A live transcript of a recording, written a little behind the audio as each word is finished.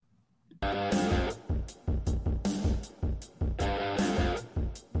Hello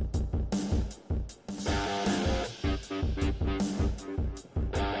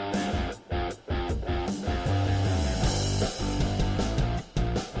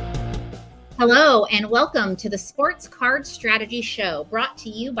and welcome to the Sports Card Strategy Show, brought to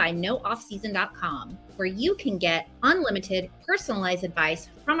you by NoOffSeason.com, where you can get unlimited personalized advice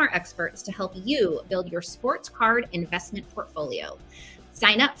from our experts to help you build your sports card investment portfolio.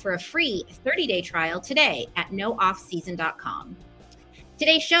 Sign up for a free 30-day trial today at NoOffSeason.com.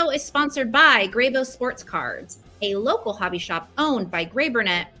 Today's show is sponsored by Graybos Sports Cards, a local hobby shop owned by Gray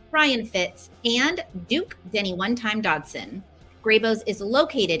Burnett, Brian Fitz, and Duke Dotson. Graybos is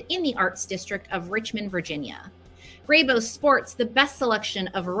located in the Arts District of Richmond, Virginia. Graybos sports the best selection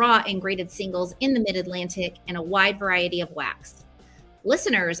of raw and graded singles in the Mid-Atlantic and a wide variety of wax.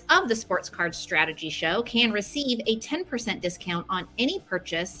 Listeners of the Sports Card Strategy Show can receive a 10% discount on any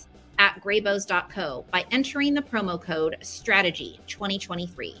purchase at graybos.co by entering the promo code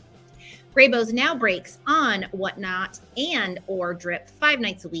STRATEGY2023. Graybos now breaks on Whatnot and or Drip 5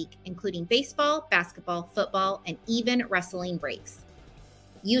 nights a week, including baseball, basketball, football, and even wrestling breaks.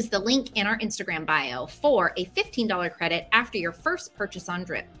 Use the link in our Instagram bio for a $15 credit after your first purchase on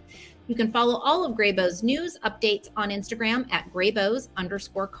Drip. You can follow all of Graybos news updates on Instagram at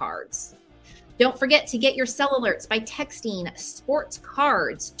Graybos_cards. Don't forget to get your sell alerts by texting sports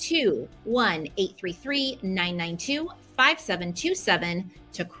cards to 1-833-992-5727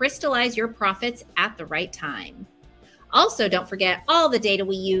 to crystallize your profits at the right time. Also, don't forget all the data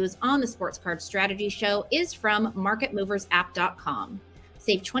we use on the Sports Card Strategy Show is from marketmoversapp.com.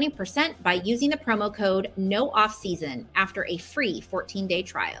 Save 20% by using the promo code NOOFFSEASON after a free 14-day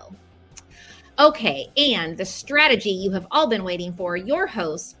trial. Okay, and the strategy you have all been waiting for, your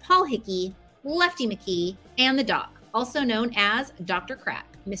hosts, Paul Hickey, Lefty McKee, and the Doc, also known as Dr. Crack,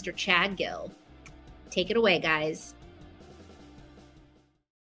 Mr. Chad Guell. Take it away, guys.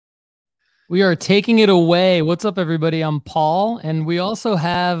 We are taking it away. What's up, everybody? I'm Paul, and we also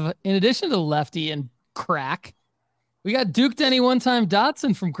have, in addition to Lefty and Crack, we got Duke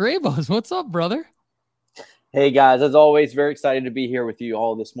Dotson from Graybos. What's up, brother? Hey, guys. As always, very excited to be here with you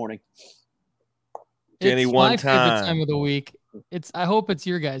all this morning. It's my favorite time of the week. I hope it's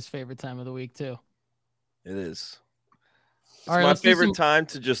your guys' favorite time of the week, too. It is. It's all right, my favorite time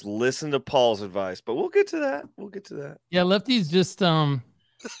to just listen to Paul's advice, but we'll get to that. Yeah, Lefty's just going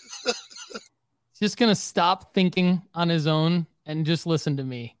to stop thinking on his own and just listen to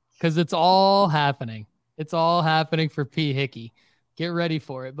me because it's all happening. It's all happening for P. Hickey. Get ready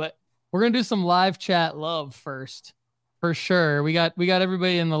for it. But we're going to do some live chat love first, for sure. We got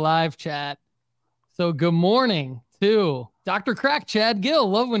everybody in the live chat. So good morning to Dr. Crack, Chad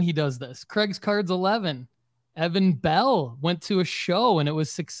Guell. Love when he does this. Craig's Cards 11. Evan Bell went to a show and it was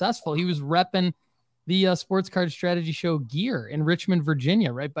successful. He was repping the Sports Card Strategy Show gear in Richmond,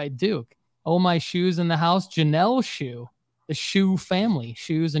 Virginia, right by Duke. Oh, my shoes in the house. Janelle Shoe, the Shoe family,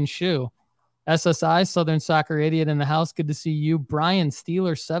 Shoes and Shoe. SSI, Southern Soccer Idiot in the house. Good to see you. Brian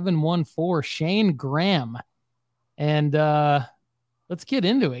Steeler, 714. Shane Graham. And let's get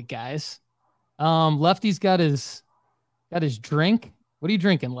into it, guys. Lefty's got his drink. What are you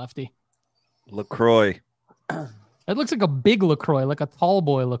drinking, Lefty? LaCroix. It looks like a big LaCroix, like a tall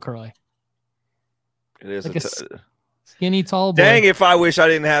boy LaCroix. It is like a skinny tall boy. Dang, if I wish I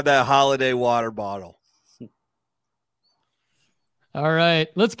didn't have that holiday water bottle. All right,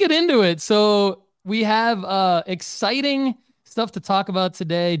 let's get into it. So we have exciting stuff to talk about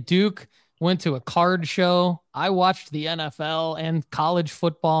today. Duke went to a card show. I watched the NFL and college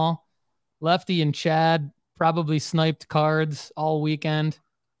football. Lefty and Chad probably sniped cards all weekend.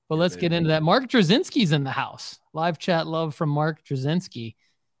 But let's get into that. Mark Drzezinski's in the house. Live chat love from Mark Drzezinski.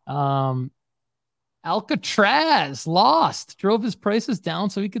 Alcaraz lost, drove his prices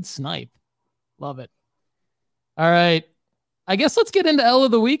down so he could snipe. Love it. All right. I guess let's get into L of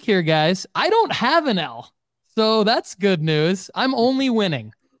the week here, guys. I don't have an L, so that's good news. I'm only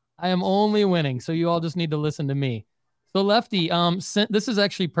winning. I am only winning, so you all just need to listen to me. So Lefty, this is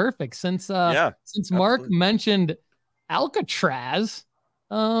actually perfect since Mark absolutely. mentioned Alcaraz.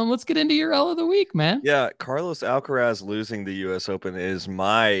 Let's get into your L of the week, man. Yeah, Carlos Alcaraz losing the U.S. Open is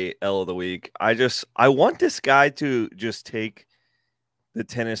my L of the week. I want this guy to just take the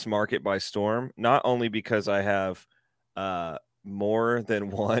tennis market by storm, not only because I have more than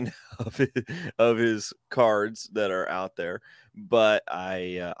one of his cards that are out there, but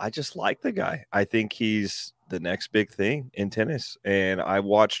I just like the guy. I think he's the next big thing in tennis, and I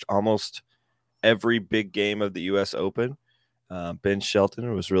watched almost every big game of the U.S. Open. Ben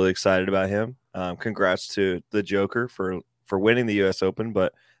Shelton was really excited about him. Congrats to the Joker for winning the U.S. Open,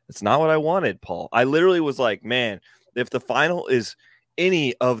 but It's not what I wanted, Paul. I literally was like, man, if the final is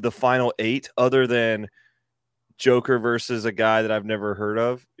any of the final 8 other than Joker versus a guy that I've never heard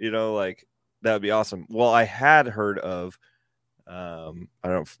of, like that would be awesome. Well, I had heard of, I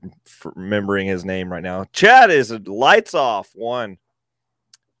don't remembering his name right now. Chad is lights off one,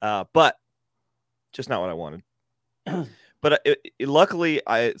 but just not what I wanted. But luckily,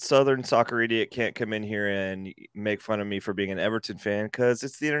 Southern Soccer Idiot can't come in here and make fun of me for being an Everton fan because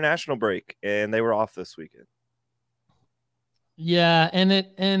it's the international break and they were off this weekend. Yeah,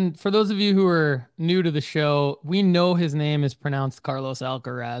 and for those of you who are new to the show, we know his name is pronounced Carlos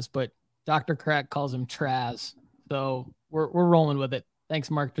Alcaraz, but Dr. Crack calls him Traz. So we're rolling with it. Thanks,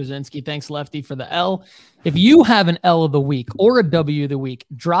 Mark Drzezinski. Thanks, Lefty, for the L. If you have an L of the week or a W of the week,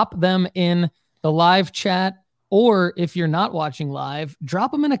 drop them in the live chat. Or if you're not watching live,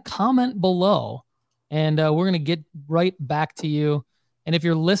 drop them in a comment below, and we're going to get right back to you. And if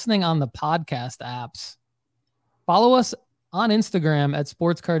you're listening on the podcast apps, follow us on Instagram at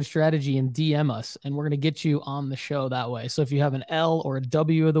Sports Card Strategy and DM us, and we're going to get you on the show that way. So if you have an L or a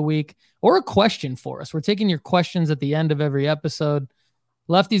W of the week or a question for us, we're taking your questions at the end of every episode.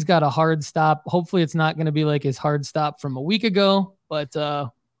 Lefty's got a hard stop. Hopefully it's not going to be like his hard stop from a week ago, but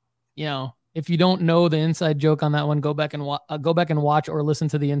if you don't know the inside joke on that one, go back and watch or listen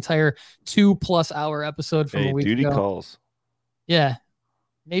to the entire 2+ hour episode from a week ago. Duty calls. Yeah.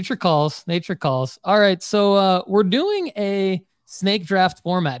 Nature calls. All right. So we're doing a snake draft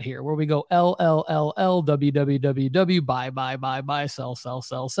format here where we go L, L, L, L, W, W, W, W, buy, sell,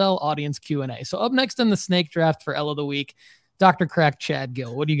 audience Q&A. So up next in the snake draft for L of the week, Dr. Crack Chad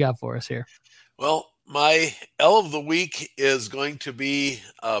Guell. What do you got for us here? Well, my L of the week is going to be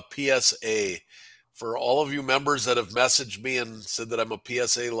a PSA. For all of you members that have messaged me and said that I'm a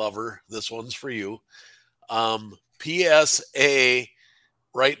PSA lover, this one's for you. PSA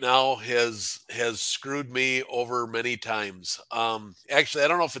right now has screwed me over many times. Actually, I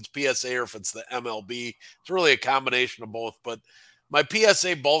don't know if it's PSA or if it's the MLB. It's really a combination of both. But my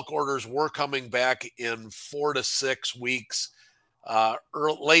PSA bulk orders were coming back in 4 to 6 weeks.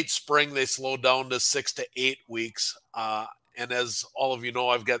 Late spring, they slowed down to 6 to 8 weeks. And as all of you know,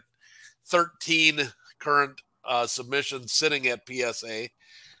 I've got 13 current submissions sitting at PSA.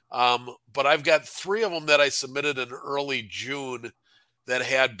 But I've got 3 of them that I submitted in early June that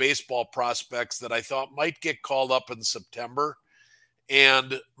had baseball prospects that I thought might get called up in September.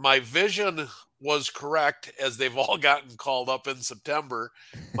 And my vision was correct, as they've all gotten called up in September.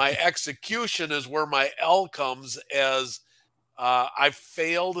 My execution is where my L comes, as I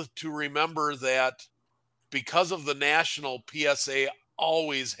failed to remember that because of the national, PSA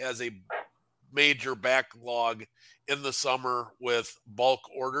always has a major backlog in the summer with bulk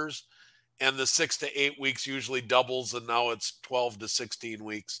orders, and the 6 to 8 weeks usually doubles, and now it's 12 to 16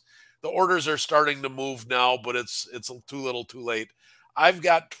 weeks. The orders are starting to move now, but it's too little too late. I've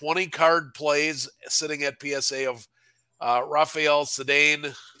got 20 card plays sitting at PSA of Rafael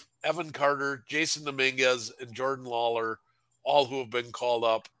Cedaane, Evan Carter, Jasson Dominguez, and Jordan Lawlar, all who have been called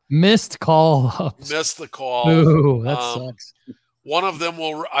up. Missed the call. Ooh, that sucks. One of them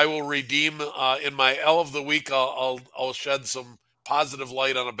I will redeem in my L of the week. I'll shed some positive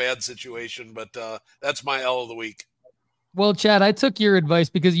light on a bad situation, but that's my L of the week. Well, Chad, I took your advice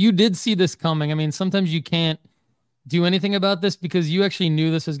because you did see this coming. I mean, sometimes you can't do anything about this because you actually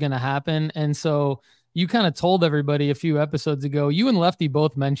knew this was going to happen. And so you kind of told everybody a few episodes ago, you and Lefty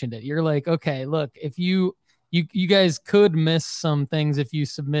both mentioned it. You're like, okay, look, if you guys could miss some things if you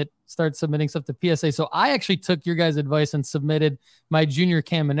start submitting stuff to PSA. So I actually took your guys' advice and submitted my junior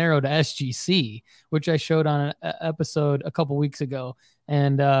Caminero to SGC, which I showed on an episode a couple weeks ago,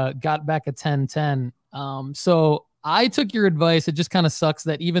 and got back a 10-10. So I took your advice. It just kind of sucks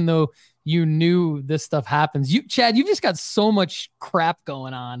that even though you knew this stuff happens, Chad, you've just got so much crap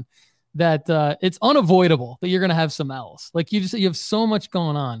going on that it's unavoidable that you're going to have some L's. Like you have so much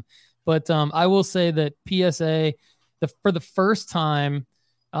going on. But I will say that PSA, for the first time,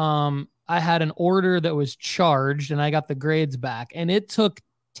 I had an order that was charged and I got the grades back. And it took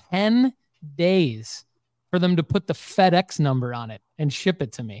 10 days for them to put the FedEx number on it and ship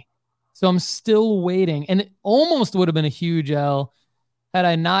it to me. So I'm still waiting. And it almost would have been a huge L had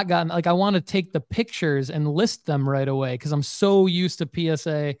I not gotten, like, I want to take the pictures and list them right away because I'm so used to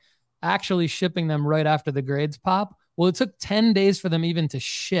PSA actually shipping them right after the grades pop. Well, it took 10 days for them even to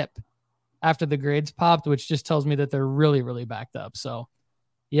ship after the grades popped, which just tells me that they're really, really backed up. So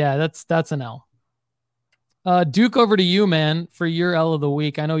yeah, that's an L. Duke, over to you, man, for your L of the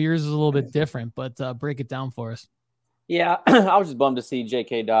week. I know yours is a little bit different, but break it down for us. Yeah, I was just bummed to see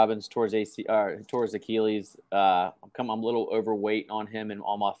JK Dobbins towards Achilles. I'm a little overweight on him in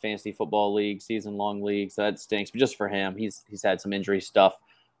all my fantasy football leagues, season-long leagues. So that stinks. But just for him, he's had some injury stuff.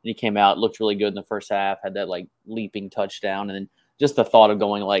 And he came out, looked really good in the first half, had that like leaping touchdown, and then just the thought of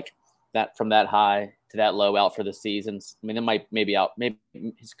going like that from that high to that low out for the season. I mean, it might maybe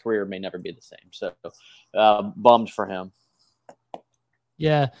his career may never be the same. So bummed for him.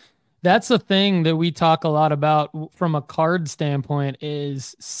 Yeah. That's the thing that we talk a lot about from a card standpoint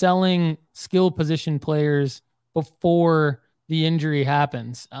is selling skill position players before the injury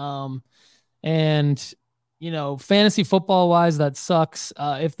happens. And, you know, fantasy football wise, that sucks.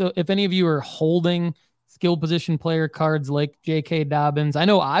 If any of you are holding skill position player cards like JK Dobbins, I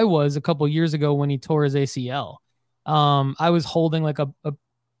know I was a couple years ago when he tore his ACL. I was holding like a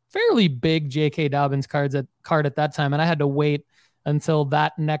fairly big JK Dobbins card at that time. And I had to wait until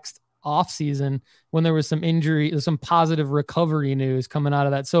that next off season when there was some injury, some positive recovery news coming out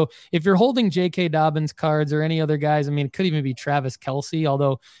of that. So if you're holding JK Dobbins cards or any other guys, I mean, it could even be Travis Kelce,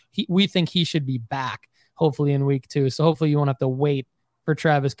 although we think he should be back hopefully in week 2. So hopefully you won't have to wait for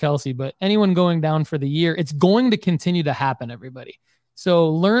Travis Kelce, but anyone going down for the year, it's going to continue to happen, everybody. So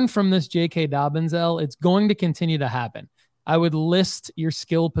learn from this JK Dobbins L. It's going to continue to happen. I would list your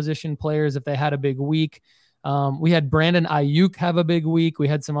skill position players if they had a big week. We had Brandon Ayuk have a big week. We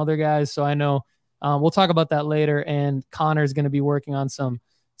had some other guys. So I know we'll talk about that later. And Connor's going to be working on some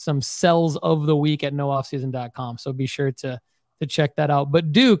sells of the week at nooffseason.com. So be sure to check that out.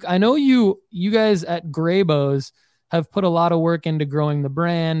 But Duke, I know you guys at Graybos have put a lot of work into growing the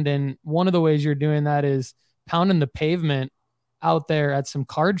brand. And one of the ways you're doing that is pounding the pavement out there at some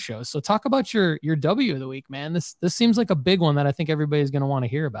card shows. So talk about your W of the week, man. This seems like a big one that I think everybody's going to want to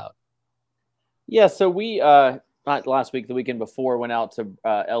hear about. Yeah, so we not last week, the weekend before, went out to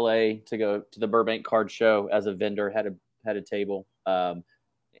LA to go to the Burbank card show as a vendor. Had a table.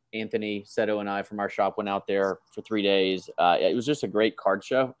 Anthony Seto and I from our shop went out there for 3 days. It was just a great card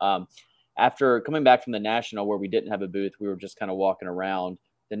show. After coming back from the National, where we didn't have a booth, we were just kind of walking around.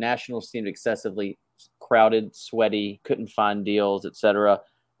 The National seemed excessively crowded, sweaty, couldn't find deals, etc.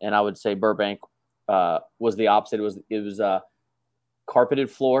 And I would say Burbank was the opposite. It was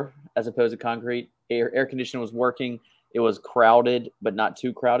carpeted floor as opposed to concrete. Air conditioning was working. It was crowded, but not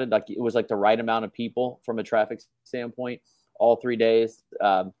too crowded. Like it was like the right amount of people from a traffic standpoint all 3 days.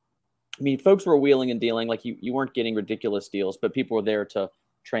 I mean, folks were wheeling and dealing. Like you weren't getting ridiculous deals, but people were there to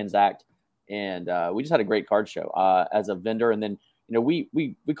transact. And we just had a great card show as a vendor. And then, you know, we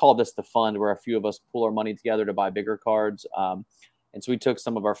call this the fund, where a few of us pool our money together to buy bigger cards. And so we took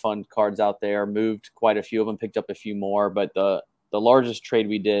some of our fund cards out there, moved quite a few of them, picked up a few more. But the largest trade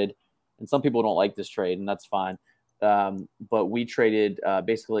we did, and some people don't like this trade, and that's fine. But we traded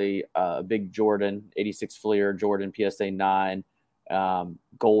basically a big Jordan, 86 Fleer, Jordan PSA 9,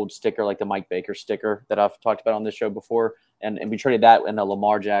 gold sticker, like the Mike Baker sticker that I've talked about on this show before. And we traded that and a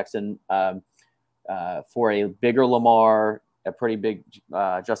Lamar Jackson for a bigger Lamar, a pretty big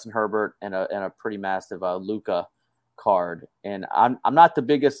Justin Herbert, and a pretty massive Luka card. And I'm not the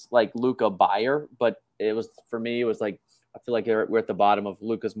biggest like Luka buyer, but it was, for me, it was like, I feel like we're at the bottom of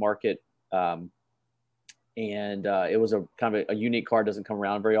Luka's market. And it was a kind of a unique card, doesn't come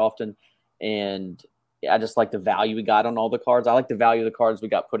around very often. And I just like the value we got on all the cards. I like the value of the cards we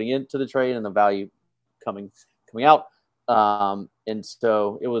got putting into the trade and the value coming out. And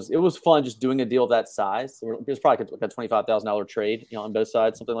so it was fun just doing a deal of that size. It was probably like a $25,000 trade, you know, on both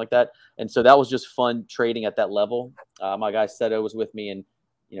sides, something like that. And so that was just fun trading at that level. My guy Seto was with me, and,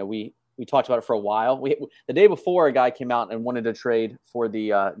 you know, we talked about it for a while. The day before, a guy came out and wanted to trade for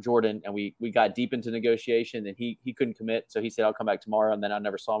the Jordan, and we got deep into negotiation, and he couldn't commit. So he said, I'll come back tomorrow. And then I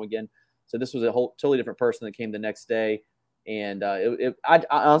never saw him again. So this was a whole totally different person that came the next day. And I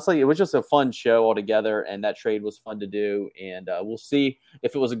honestly, it was just a fun show altogether, and that trade was fun to do. And we'll see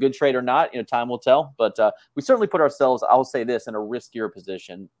if it was a good trade or not. You know, time will tell. But we certainly put ourselves, I will say this, in a riskier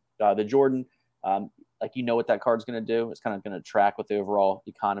position. The Jordan, like, you know what that card's going to do. It's kind of going to track with the overall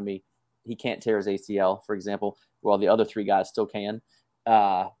economy. He can't tear his ACL, for example, while the other three guys still can.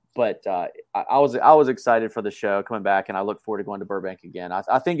 But I was excited for the show coming back, and I look forward to going to Burbank again.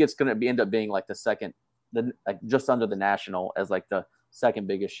 I think it's going to end up being like the second, like just under the National, as like the second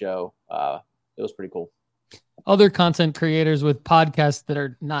biggest show. It was pretty cool. Other content creators with podcasts that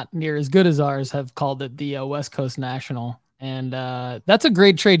are not near as good as ours have called it the West Coast National. And that's a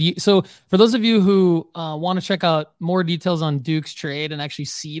great trade. So for those of you who want to check out more details on Duke's trade and actually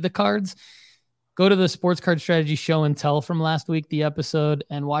see the cards, go to the Sports Card Strategy Show and Tell from last week, the episode,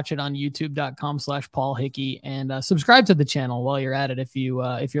 and watch it on youtube.com/Paul Hickey, and subscribe to the channel while you're at it. If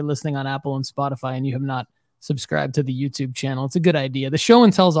you're listening on Apple and Spotify and you have not subscribe to the YouTube channel. It's a good idea. The show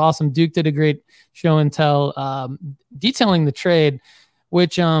and tell is awesome. Duke did a great show and tell detailing the trade,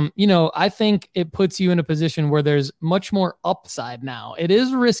 which, I think it puts you in a position where there's much more upside now. It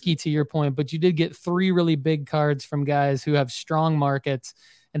is risky to your point, but you did get 3 really big cards from guys who have strong markets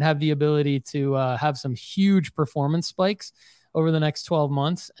and have the ability to have some huge performance spikes over the next 12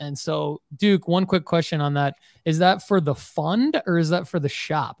 months. And so, Duke, one quick question on that. Is that for the fund or is that for the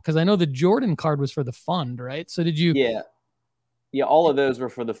shop? Because I know the Jordan card was for the fund, right? So did you... Yeah, all of those were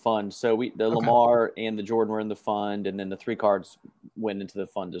for the fund. So the Lamar and the Jordan were in the fund, and then the 3 cards went into the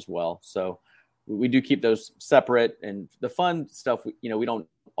fund as well. So we do keep those separate. And the fund stuff, we don't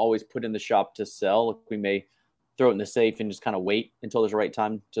always put in the shop to sell. We may throw it in the safe and just kind of wait until there's the right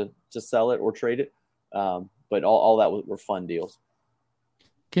time to sell it or trade it. But all that were fun deals.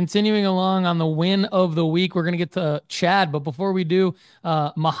 Continuing along on the win of the week, we're going to get to Chad. But before we do,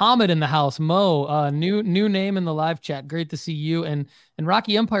 Muhammad in the house, Mo, new name in the live chat. Great to see you. And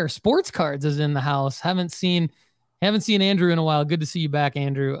Rocky Empire Sports Cards is in the house. Haven't seen Andrew in a while. Good to see you back,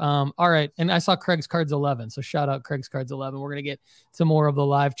 Andrew. All right. And I saw Craig's Cards 11. So shout out Craig's Cards 11. We're going to get to more of the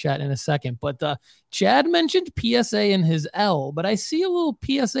live chat in a second. But Chad mentioned PSA in his L, but I see a little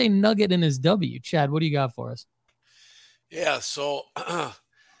PSA nugget in his W. Chad, what do you got for us? Yeah. So a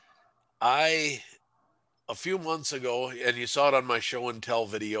few months ago, and you saw it on my show and tell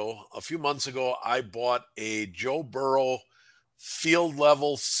video, a few months ago, I bought a Joe Burrow field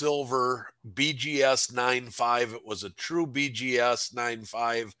level silver BGS 9.5. It was a true BGS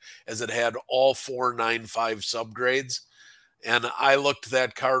 9.5 as it had all 4 9.5 subgrades. And I looked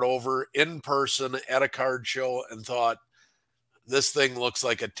that card over in person at a card show and thought, this thing looks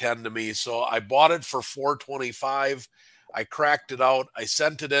like a 10 to me. So I bought it for $425. I cracked it out. I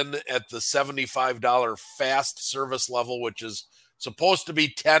sent it in at the $75 fast service level, which is supposed to be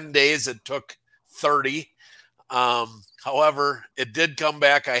 10 days. It took 30. However, it did come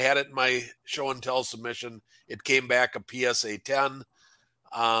back. I had it in my show and tell submission. It came back a PSA 10.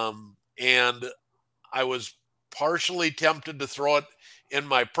 And I was partially tempted to throw it in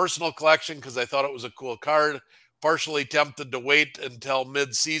my personal collection because I thought it was a cool card. Partially tempted to wait until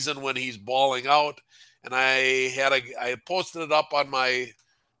mid-season when he's balling out. And I posted it up on my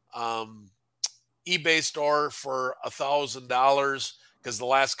eBay store for $1,000 because the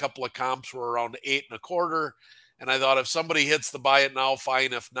last couple of comps were around 8.25. And I thought if somebody hits the buy it now,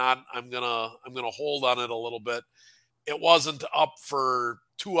 fine. If not, I'm gonna hold on it a little bit. It wasn't up for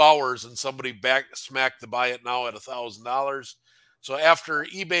 2 hours, and somebody smacked the buy it now at $1,000. So after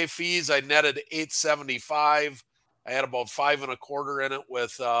eBay fees, I netted $875. I had about 5.25 in it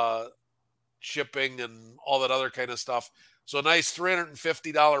with shipping and all that other kind of stuff. So a nice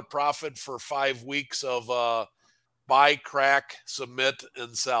 $350 profit for 5 weeks of buy, crack, submit,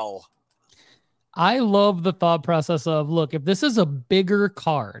 and sell. I love the thought process of, look, if this is a bigger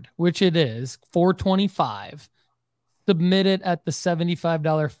card, which it is, $425, submit it at the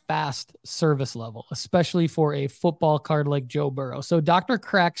 $75 fast service level, especially for a football card like Joe Burrow. So Dr.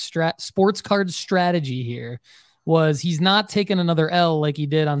 Crack's sports card strategy here was he's not taking another L like he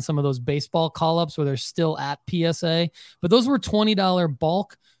did on some of those baseball call-ups where they're still at PSA, but those were $20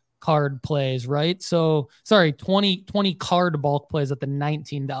 bulk card plays, right? So, sorry, 20 card bulk plays at the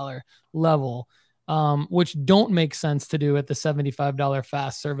 $19 level, which don't make sense to do at the $75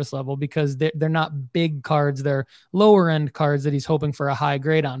 fast service level because they're not big cards. They're lower end cards that he's hoping for a high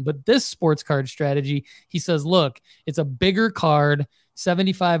grade on. But this sports card strategy, he says, look, it's a bigger card.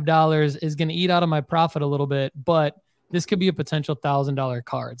 $75 is going to eat out of my profit a little bit, but this could be a potential $1,000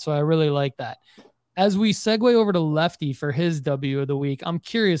 card. So I really like that. As we segue over to Lefty for his W of the week, I'm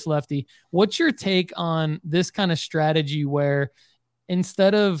curious, Lefty, what's your take on this kind of strategy where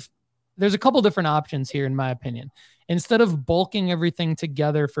there's a couple different options here, in my opinion. Instead of bulking everything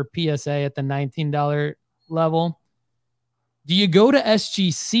together for PSA at the $19 level, do you go to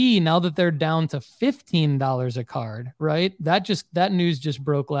SGC now that they're down to $15 a card, right? That news just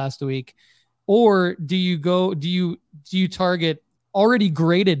broke last week. Or do you target already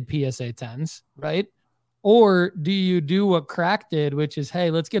graded PSA 10s, right? Or do you do what Crack did, which is, hey,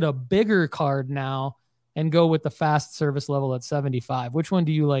 let's get a bigger card now and go with the fast service level at 75? Which one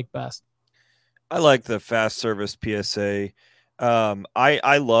do you like best? I like the fast service PSA.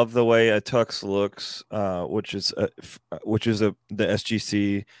 I love the way a Tux looks, which is the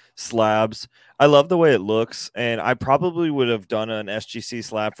SGC slabs. I love the way it looks, and I probably would have done an SGC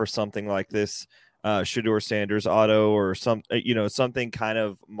slab for something like this, Sheduer Sanders auto or something kind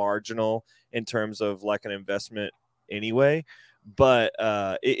of marginal in terms of like an investment anyway. But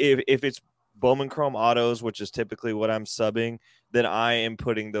if it's Bowman Chrome autos, which is typically what I'm subbing, then I am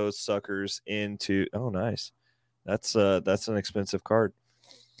putting those suckers into. Oh, nice. That's an expensive card.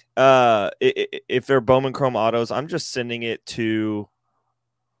 If they're Bowman Chrome autos, I'm just sending it to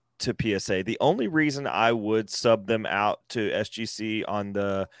PSA. The only reason I would sub them out to SGC on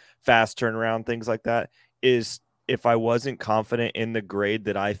the fast turnaround, things like that, is if I wasn't confident in the grade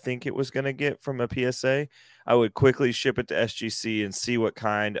that I think it was going to get from a PSA, I would quickly ship it to SGC and see what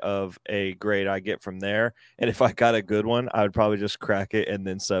kind of a grade I get from there. And if I got a good one, I would probably just crack it and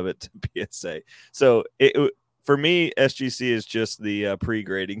then sub it to PSA. So for me, SGC is just the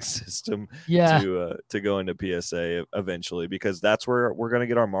pre-grading system to go into PSA eventually, because that's where we're going to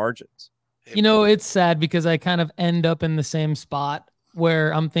get our margins. You know, it's sad because I kind of end up in the same spot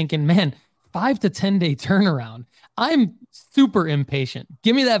where I'm thinking, man, 5 to 10 day turnaround. I'm super impatient.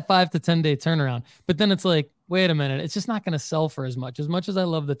 Give me that 5 to 10 day turnaround. But then it's like, wait a minute, it's just not going to sell for as much as I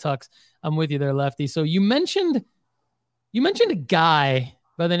love the Tux. I'm with you there, Lefty. So you mentioned a guy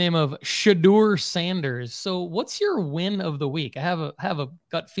by the name of Sheduer Sanders. So what's your win of the week? I have a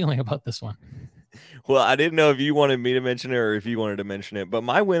gut feeling about this one. Well, I didn't know if you wanted me to mention it or if you wanted to mention it, but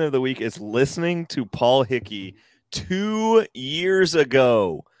my win of the week is listening to Paul Hickey 2 years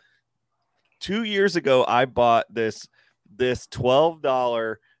ago. 2 years ago, I bought this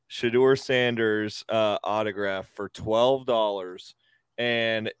 $12 Sheduer Sanders autograph for $12,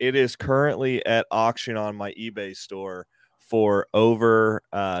 and it is currently at auction on my eBay store for over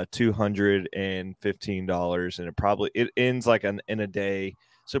 $215, and it ends like in a day,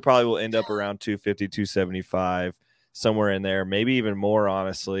 so it probably will end up around $250, $275, somewhere in there, maybe even more,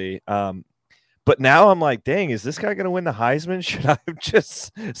 honestly. But now I'm like, dang, is this guy going to win the Heisman? Should I have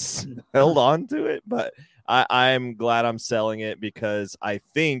just held on to it? But I'm glad I'm selling it, because I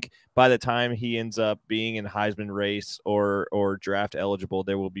think by the time he ends up being in Heisman race or draft eligible,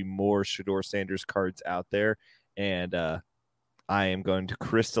 there will be more Sheduer Sanders cards out there. And I am going to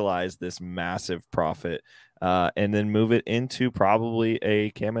crystallize this massive profit and then move it into probably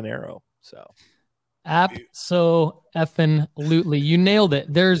a Caminero. So. Absolutely. You nailed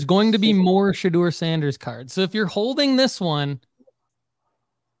it. There's going to be more Sheduer Sanders cards. So if you're holding this one,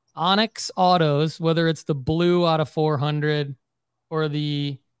 Onyx autos, whether it's the blue out of 400 or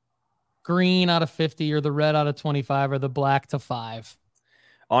the green out of 50 or the red out of 25 or the black to 5.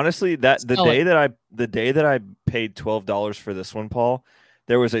 Honestly, the day that I paid $12 for this one, Paul,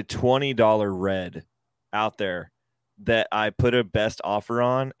 there was a $20 red out there that I put a best offer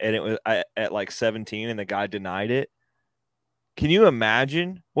on, and it was at like 17, and the guy denied it. Can you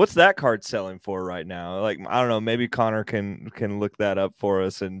imagine what's that card selling for right now? Like, I don't know, maybe Connor can look that up for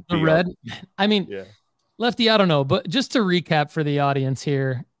us. And the red, I mean, yeah. Lefty, I don't know, but just to recap for the audience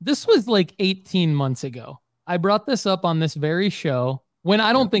here, this was like 18 months ago. I brought this up on this very show when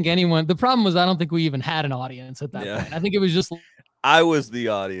I don't think anyone, the problem was I don't think we even had an audience at that point. I think it was just I was the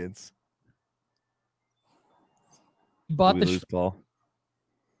audience. Bought the lose Paul.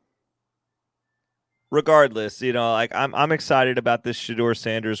 Regardless, you know, like I'm excited about this Sheduer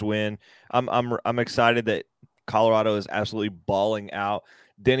Sanders win. I'm excited that Colorado is absolutely balling out.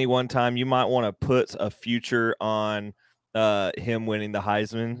 Denny, one time you might want to put a future on him winning the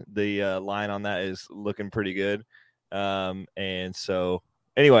Heisman. The line on that is looking pretty good. And so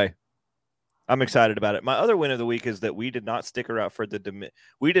anyway, I'm excited about it. My other win of the week is that we did not stick around for the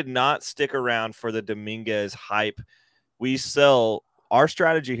Dominguez hype. We sell. Our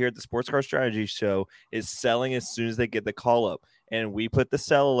strategy here at the Sports Car Strategy Show is selling as soon as they get the call up. And we put the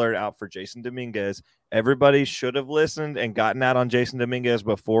sell alert out for Jasson Dominguez. Everybody should have listened and gotten out on Jasson Dominguez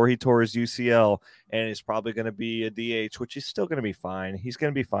before he tore his UCL. And it's probably going to be a DH, which is still going to be fine. He's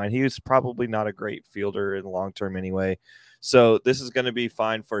going to be fine. He was probably not a great fielder in the long term anyway. So this is going to be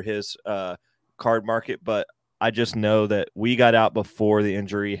fine for his card market. But I just know that we got out before the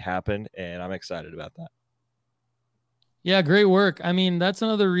injury happened, and I'm excited about that. Yeah, great work. I mean, that's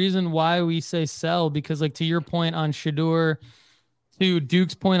another reason why we say sell, because like to your point on Sheduer, to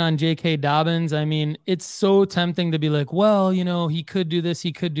Duke's point on JK Dobbins, I mean, it's so tempting to be like, well, you know, he could do this,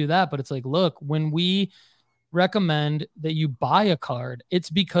 he could do that. But it's like, look, when we recommend that you buy a card, it's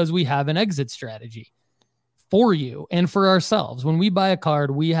because we have an exit strategy for you and for ourselves. When we buy a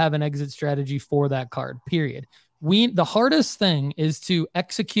card, we have an exit strategy for that card, period. The hardest thing is to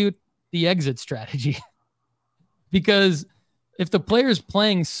execute the exit strategy. Because if the player's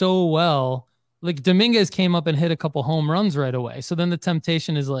playing so well, like Dominguez came up and hit a couple home runs right away. So then the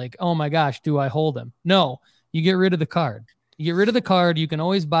temptation is like, oh my gosh, do I hold him? No, you get rid of the card. You get rid of the card. You can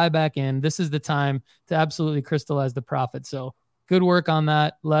always buy back in. This is the time to absolutely crystallize the profit. So good work on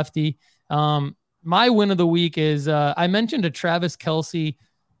that, Lefty. My win of the week is I mentioned a Travis Kelce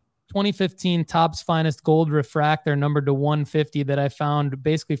 2015 Topps Finest Gold Refractor numbered to 150 that I found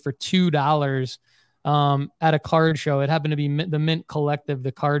basically for $2 at a card show. It happened to be the Mint Collective,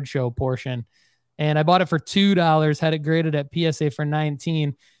 the card show portion. And I bought it for $2, had it graded at PSA for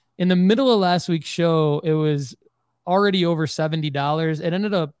 19. In the middle of last week's show, it was already over $70. It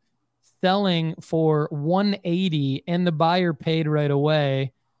ended up selling for $180, and the buyer paid right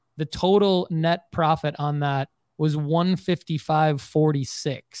away. The total net profit on that was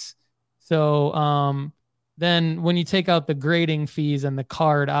 $155.46. So then when you take out the grading fees and the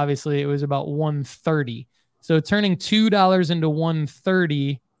card, obviously it was about $130. So turning $2 into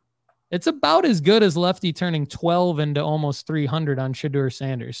 $130, it's about as good as Lefty turning 12 into almost 300 on Sheduer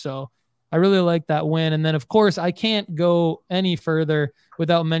Sanders. So I really like that win. And then, of course, I can't go any further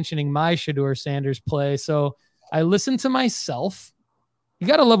without mentioning my Sheduer Sanders play. So I listened to myself. You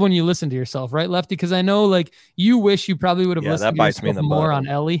got to love when you listen to yourself, right, Lefty? Because I know, like, you wish you probably would have listened to yourself more on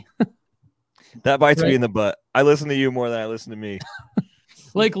Ellie. That bites me in the butt. I listen to you more than I listen to me.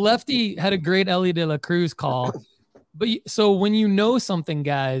 Like, Lefty had a great Ellie de la Cruz call. But so when you know something,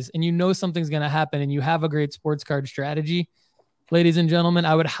 guys, and you know something's going to happen and you have a great sports card strategy, ladies and gentlemen,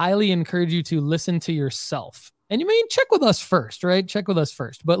 I would highly encourage you to listen to yourself. And you may check with us first, right? Check with us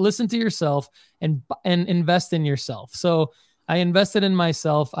first, but listen to yourself and invest in yourself. So I invested in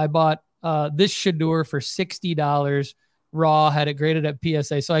myself. I bought this Sheduer for $60 raw, had it graded at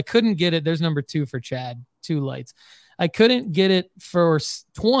PSA. So I couldn't get it. There's number 2 for Chad, 2 lights. I couldn't get it for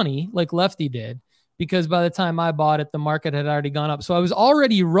 20 like Lefty did, because by the time I bought it, the market had already gone up. So I was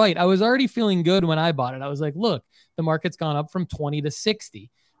already right. I was already feeling good when I bought it. I was like, look, the market's gone up from 20 to 60.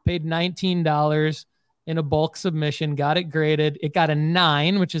 Paid $19 in a bulk submission, got it graded. It got a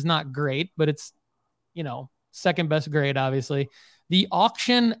 9, which is not great, but it's, second best grade, obviously. The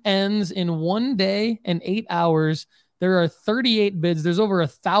auction ends in 1 day and 8 hours. There are 38 bids. There's over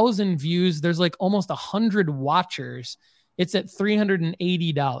 1,000 views. There's like almost 100 watchers. It's at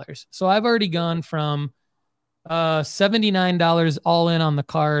 $380. So I've already gone from $79 all in on the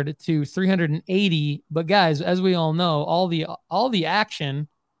card to $380. But guys, as we all know, all the action,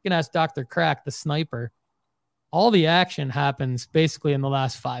 you can ask Dr. Crack, the sniper, all the action happens basically in the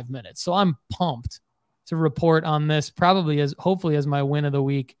last 5 minutes. So I'm pumped to report on this, hopefully as my win of the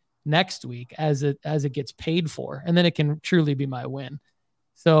week next week, as it gets paid for, and then it can truly be my win.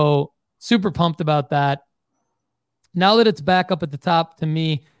 So super pumped about that. Now that it's back up at the top, to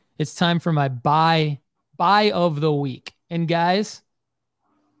me, it's time for my buy of the week. And guys,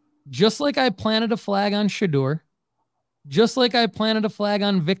 just like I planted a flag on Sheduer, just like I planted a flag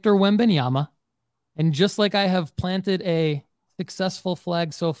on Victor Wembanyama, and just like I have planted a successful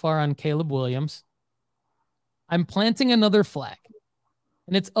flag so far on Caleb Williams, I'm planting another flag.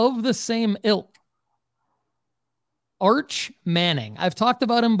 And it's of the same ilk. Arch Manning. I've talked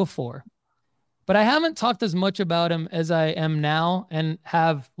about him before, but I haven't talked as much about him as I am now and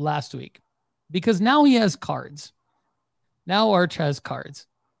have last week, because now he has cards. Now Arch has cards.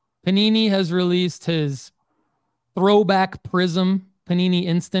 Panini has released his throwback Prism Panini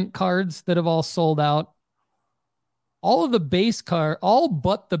Instant cards that have all sold out. All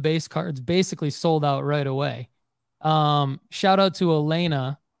but the base cards basically sold out right away. Shout out to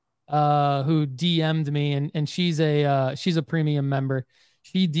Elena, who DM'd me, and she's a premium member.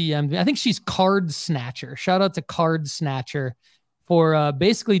 She DM'd me. I think she's Card Snatcher. Shout out to Card Snatcher for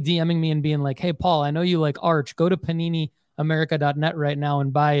basically DMing me and being like, hey, Paul, I know you like Arch. Go to PaniniAmerica.net right now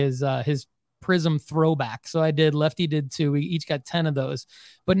and buy his Prism throwback. So I did. Lefty did too. We each got 10 of those.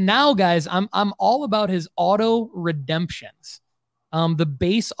 But now, guys, I'm all about his auto redemptions. The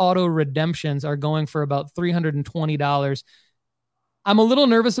base auto redemptions are going for about $320. I'm a little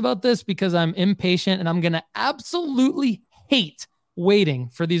nervous about this because I'm impatient and I'm going to absolutely hate waiting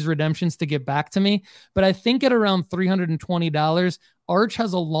for these redemptions to get back to me. But I think at around $320, Arch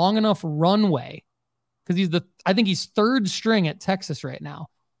has a long enough runway, because I think he's third string at Texas right now.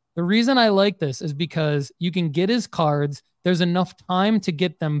 The reason I like this is because you can get his cards. There's enough time to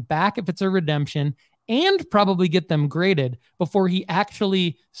get them back if it's a redemption, and probably get them graded before he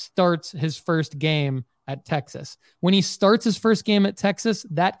actually starts his first game at Texas. When he starts his first game at Texas,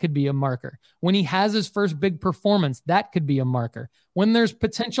 that could be a marker. When he has his first big performance, that could be a marker. When there's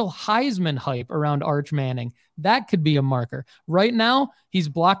potential Heisman hype around Arch Manning, that could be a marker. Right now, he's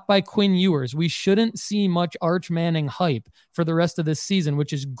blocked by Quinn Ewers. We shouldn't see much Arch Manning hype for the rest of this season,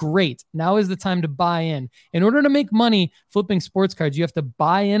 which is great. Now is the time to buy in. In order to make money flipping sports cards, you have to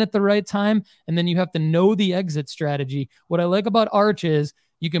buy in at the right time, and then you have to know the exit strategy. What I like about Arch is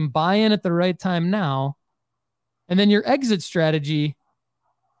you can buy in at the right time now, and then your exit strategy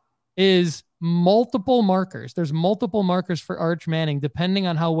is multiple markers. There's multiple markers for Arch Manning, depending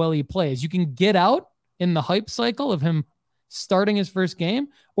on how well he plays. You can get out in the hype cycle of him starting his first game,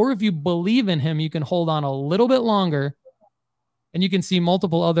 or if you believe in him, you can hold on a little bit longer and you can see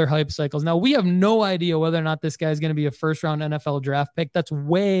multiple other hype cycles. Now, we have no idea whether or not this guy is going to be a first-round NFL draft pick. That's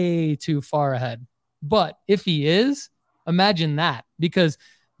way too far ahead. But if he is, imagine that, because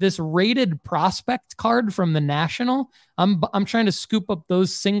this rated prospect card from the National, I'm trying to scoop up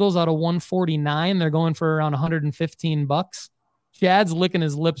those singles out of 149. They're going for around $115. Chad's licking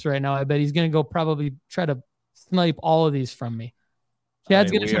his lips right now. I bet he's going to go probably try to snipe all of these from me. Chad's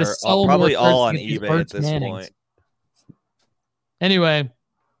going to try to sell probably more all on eBay at this point. Anyway,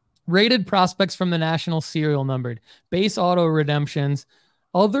 rated prospects from the National, serial numbered, base auto redemptions,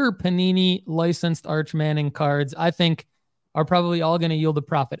 other Panini licensed Arch Manning cards, I think are probably all going to yield a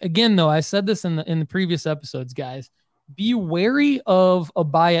profit. Again, though, I said this in the previous episodes, guys, be wary of a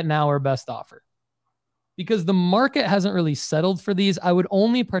buy it now or best offer, because the market hasn't really settled for these. I would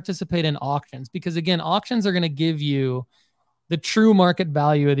only participate in auctions because, again, auctions are going to give you the true market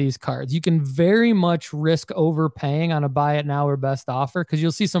value of these cards. You can very much risk overpaying on a buy it now or best offer because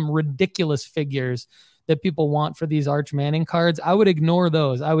you'll see some ridiculous figures that people want for these Arch Manning cards. I would ignore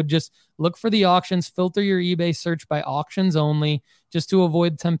those. I would just look for the auctions, filter your eBay search by auctions only, just to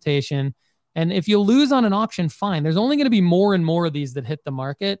avoid temptation. And if you lose on an auction, fine. There's only going to be more and more of these that hit the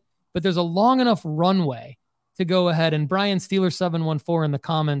market, but there's a long enough runway to go ahead. And Brian Steeler 714 in the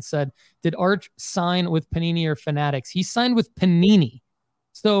comments said, did Arch sign with Panini or Fanatics? He signed with Panini.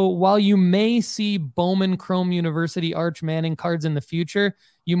 So while you may see Bowman Chrome University Arch Manning cards in the future,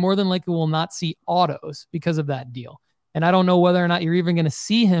 you more than likely will not see autos because of that deal. And I don't know whether or not you're even going to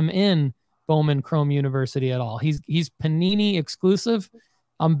see him in Bowman Chrome University at all. He's Panini exclusive.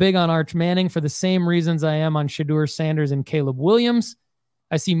 I'm big on Arch Manning for the same reasons I am on Sheduer Sanders and Caleb Williams.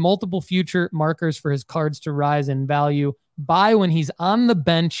 I see multiple future markers for his cards to rise in value. Buy when he's on the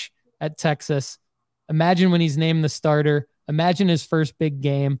bench at Texas. Imagine when he's named the starter. Imagine his first big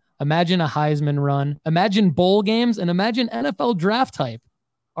game. Imagine a Heisman run. Imagine bowl games, and imagine NFL draft hype.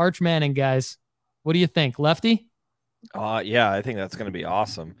 Arch Manning, guys. What do you think, Lefty? Yeah, I think that's going to be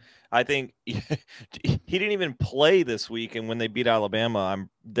awesome. I think he didn't even play this week, and when they beat Alabama,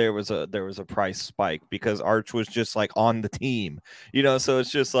 there was a price spike because Arch was just like on the team, So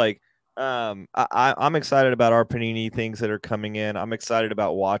it's just like I'm excited about our Panini things that are coming in. I'm excited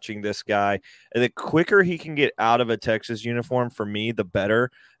about watching this guy. And the quicker he can get out of a Texas uniform, for me, the better.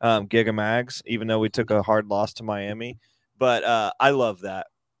 Gigamags, even though we took a hard loss to Miami, but I love that.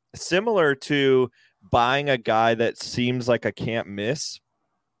 Similar to buying a guy that seems like a can't miss.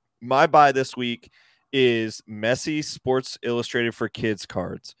 My buy this week is Messi Sports Illustrated for Kids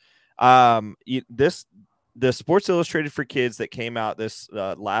cards. The Sports Illustrated for Kids that came out this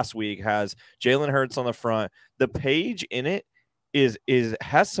last week has Jalen Hurts on the front. The page in it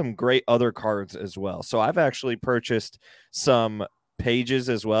has some great other cards as well. So I've actually purchased some pages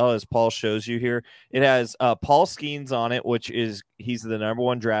as well, as Paul shows you here. It has Paul Skeens on it, which is he's the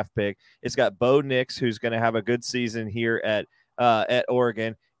 #1 draft pick. It's got Bo Nix, who's going to have a good season here at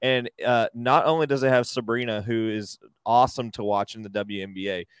Oregon. And not only does it have Sabrina, who is awesome to watch in the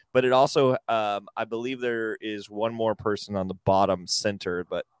WNBA, but it also, I believe there is one more person on the bottom center,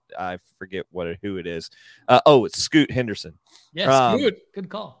 but I forget who it is. It's Scoot Henderson. Yeah, Scoot. Good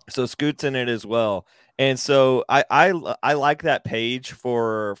call. So Scoot's in it as well. And so I like that page.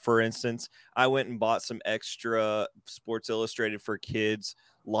 For instance, I went and bought some extra Sports Illustrated for Kids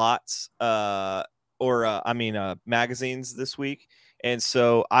lots, magazines this week. And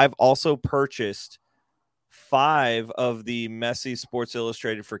so I've also purchased 5 of the Messi Sports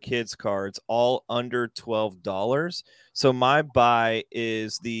Illustrated for Kids cards, all under $12. So my buy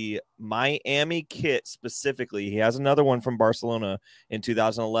is the Miami kit specifically. He has another one from Barcelona in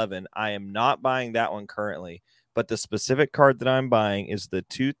 2011. I am not buying that one currently, but the specific card that I'm buying is the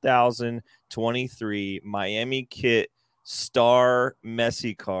 2023 Miami kit star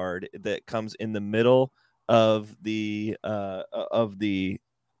Messi card that comes in the middle of the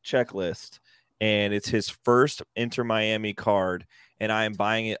checklist, and it's his first Inter Miami card, and I am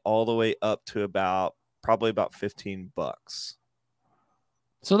buying it all the way up to probably about $15.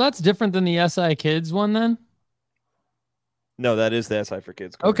 So that's different than the SI Kids one then? No, that is the SI for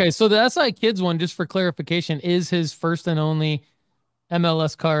Kids card. Okay, so the SI Kids one, just for clarification, is his first and only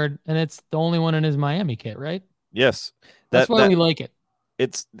MLS card, and it's the only one in his Miami kit, right? Yes. That's why we like it.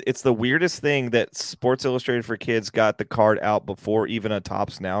 It's the weirdest thing that Sports Illustrated for Kids got the card out before even a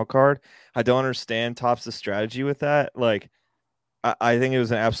Topps Now card. I don't understand Topps' strategy with that. Like, I think it was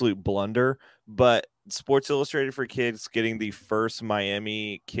an absolute blunder, but Sports Illustrated for Kids getting the first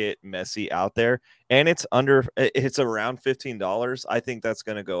Miami kit Messi out there, and it's around $15. I think that's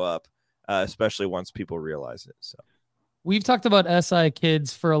going to go up, especially once people realize it. So we've talked about SI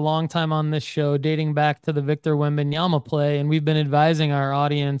kids for a long time on this show, dating back to the Victor Wembanyama play, and we've been advising our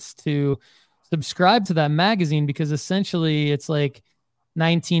audience to subscribe to that magazine because essentially it's like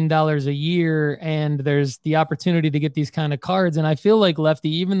 $19 a year, and there's the opportunity to get these kind of cards. And I feel like, Lefty,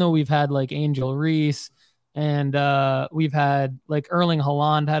 even though we've had like Angel Reese and we've had like Erling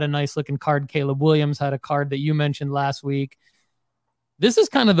Haaland had a nice looking card, Caleb Williams had a card that you mentioned last week, this is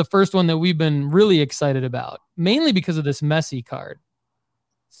kind of the first one that we've been really excited about, mainly because of this Messi card.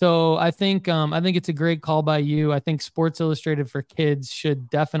 So I think it's a great call by you. I think Sports Illustrated for Kids should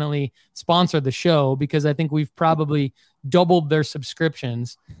definitely sponsor the show because I think we've probably doubled their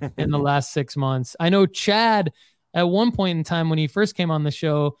subscriptions in the last 6 months. I know Chad, at one point in time when he first came on the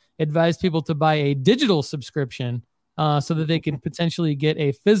show, advised people to buy a digital subscription so that they could potentially get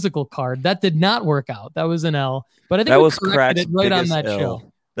a physical card. That did not work out. That was an L. But I think that was Crack's right on that L.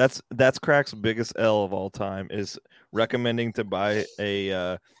 show. That's Crack's biggest L of all time, is recommending to buy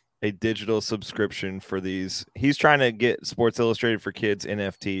a digital subscription for these. He's trying to get Sports Illustrated for Kids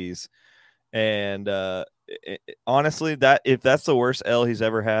NFTs, and honestly, that if that's the worst L he's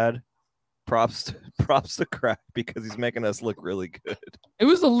ever had, props to Crack, because he's making us look really good. It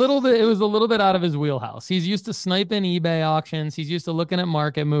was a little bit out of his wheelhouse. He's used to sniping eBay auctions. He's used to looking at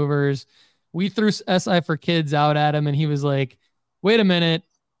market movers. We threw SI for Kids out at him, and he was like, "Wait a minute.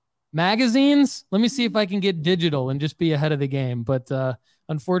 Magazines? Let me see if I can get digital and just be ahead of the game." But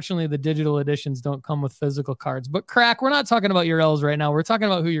unfortunately, the digital editions don't come with physical cards. But Crack, we're not talking about your L's right now. We're talking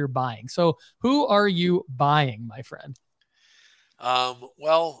about who you're buying. So who are you buying, my friend?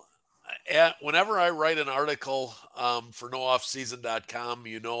 Well, whenever I write an article for nooffseason.com,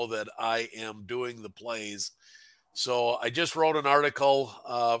 you know that I am doing the plays. So I just wrote an article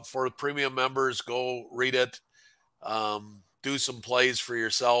for premium members. Go read it. Do some plays for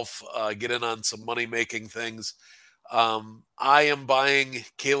yourself, get in on some money-making things. I am buying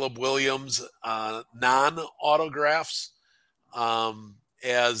Caleb Williams non-autographs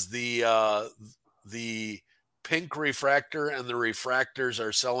as the pink refractor and the refractors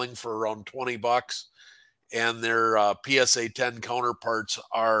are selling for around $20, and their PSA 10 counterparts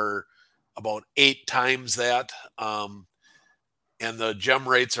are about 8 times that. And the gem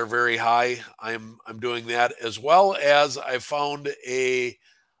rates are very high. I'm doing that, as well as I found a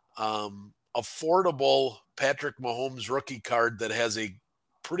affordable Patrick Mahomes rookie card that has a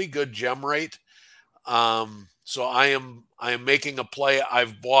pretty good gem rate. So I am making a play.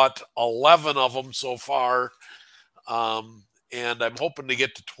 I've bought 11 of them so far, and I'm hoping to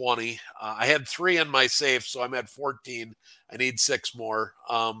get to 20. I had 3 in my safe, so I'm at 14. I need 6 more.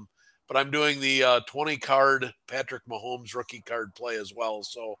 But I'm doing the 20 card Patrick Mahomes rookie card play as well.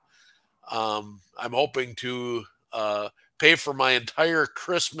 So I'm hoping to pay for my entire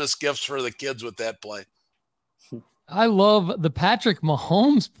Christmas gifts for the kids with that play. I love the Patrick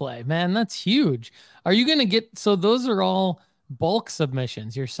Mahomes play, man. That's huge. Are you going to get, so those are all bulk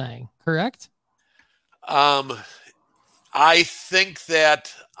submissions, you're saying, correct? I think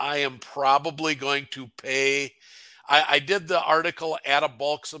that I am probably going to pay. I did the article at a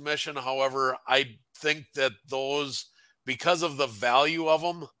bulk submission. However, I think that those, because of the value of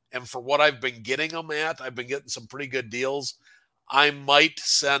them and for what I've been getting them at, I've been getting some pretty good deals. I might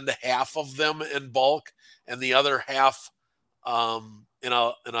send half of them in bulk and the other half in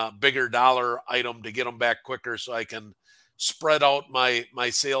a bigger dollar item to get them back quicker, so I can spread out my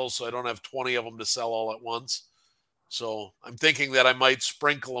sales so I don't have 20 of them to sell all at once. So I'm thinking that I might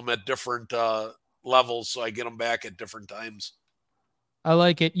sprinkle them at different levels so I get them back at different times. I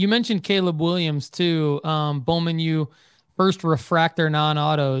like it. You mentioned Caleb Williams too. Bowman U, first refractor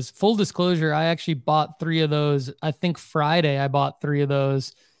non-autos. Full disclosure, I actually bought 3 of those. I think Friday I bought 3 of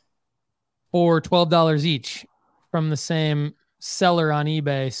those for $12 each from the same seller on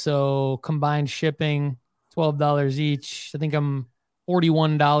eBay. So combined shipping, $12 each. I think I'm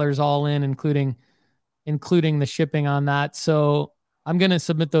 $41 all in, including the shipping on that. So I'm going to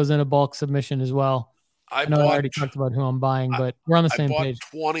submit those in a bulk submission as well. I know I already talked about who I'm buying, but we're on the same page.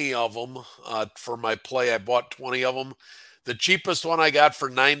 I bought 20 of them for my play. I bought 20 of them. The cheapest one I got for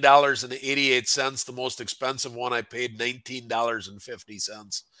 $9.88. The most expensive one I paid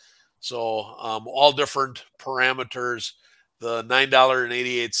 $19.50. So all different parameters. The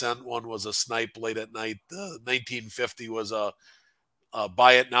 $9.88 one was a snipe late at night. The $19.50 was a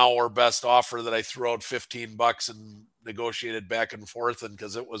buy it now or best offer that I threw out $15 and negotiated back and forth. And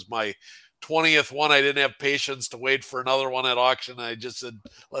because it was my 20th one, I didn't have patience to wait for another one at auction. I just said,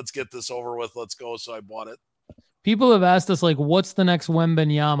 let's get this over with. Let's go. So I bought it. People have asked us, like, what's the next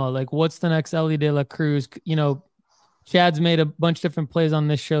Wembanyama? Like, what's the next Ellie De La Cruz? You know, Chad's made a bunch of different plays on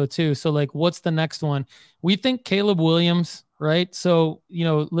this show too. So, like, what's the next one? We think Caleb Williams, right? So, you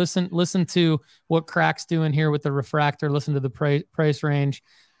know, listen to what Crack's doing here with the refractor. Listen to the price range.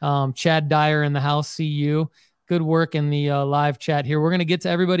 Chad Dyer in the house. See you. Good work in the live chat here. We're going to get to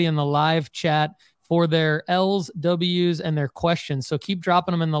everybody in the live chat for their L's, W's, and their questions. So keep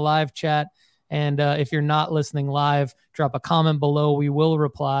dropping them in the live chat. And if you're not listening live, drop a comment below. We will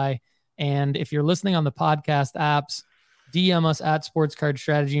reply. And if you're listening on the podcast apps, DM us at Sports Card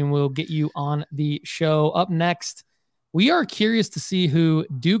Strategy, and we'll get you on the show. Up next, we are curious to see who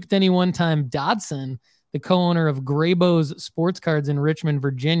duked any one-time Dotson, the co-owner of Graybos Sports Cards in Richmond,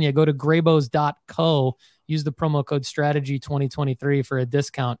 Virginia. Go to graybos.co. Use the promo code Strategy 2023 for a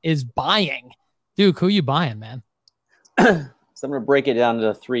discount. Is buying. Duke, who you buying, man? So I'm going to break it down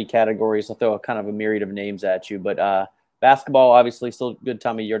into 3 categories. I'll throw a kind of a myriad of names at you. But basketball, obviously, still a good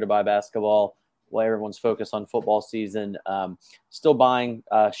time of year to buy basketball while everyone's focused on football season. Still buying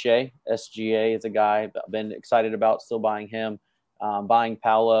Shea. SGA is a guy I've been excited about. Still buying him. Buying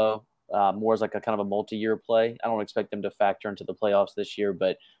Paolo more as like a kind of a multi-year play. I don't expect them to factor into the playoffs this year,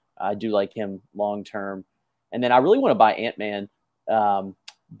 but I do like him long-term. And then I really want to buy Ant-Man,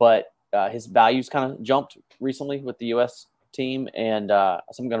 but his values kind of jumped recently with the U.S. team, and so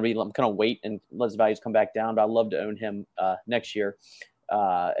I'm going to wait and let his values come back down. But I'd love to own him next year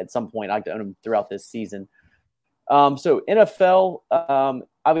at some point. I'd like to own him throughout this season. So NFL,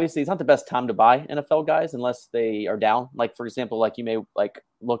 obviously, it's not the best time to buy NFL guys unless they are down. Like, for example, like you may like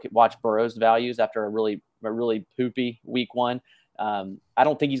watch Burrow's values after a really poopy week 1. I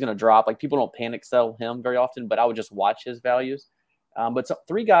don't think he's going to drop. Like, people don't panic sell him very often, but I would just watch his values. But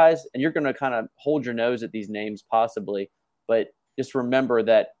 3 guys, and you're going to kind of hold your nose at these names possibly, but just remember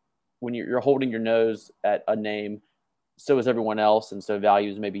that when you're holding your nose at a name, so is everyone else, and so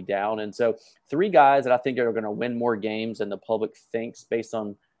values may be down. And so 3 guys that I think are going to win more games than the public thinks based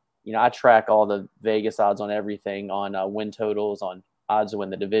on, you know, I track all the Vegas odds on everything, on win totals, on odds to win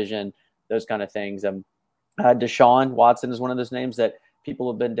the division, those kind of things. Deshaun Watson is one of those names that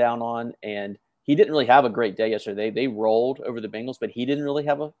people have been down on, and he didn't really have a great day yesterday. They rolled over the Bengals, but he didn't really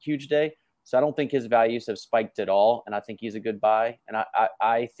have a huge day. So I don't think his values have spiked at all, and I think he's a good buy. And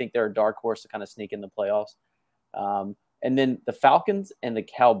I think they're a dark horse to kind of sneak in the playoffs. And then the Falcons and the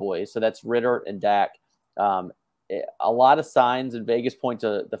Cowboys, so that's Ritter and Dak. A lot of signs in Vegas point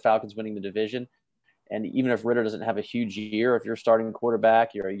to the Falcons winning the division. And even if Ritter doesn't have a huge year, if you're starting a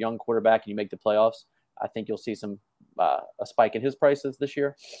quarterback, you're a young quarterback, and you make the playoffs, I think you'll see a spike in his prices this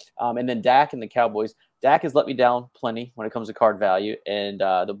year. And then Dak and the Cowboys. Dak has let me down plenty when it comes to card value, and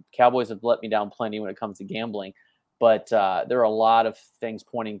the Cowboys have let me down plenty when it comes to gambling. But there are a lot of things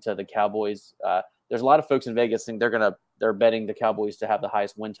pointing to the Cowboys. There's a lot of folks in Vegas think they're betting the Cowboys to have the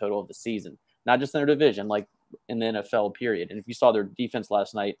highest win total of the season, not just in their division, like in the NFL period. And if you saw their defense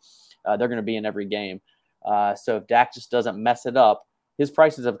last night, they're going to be in every game. So if Dak just doesn't mess it up, his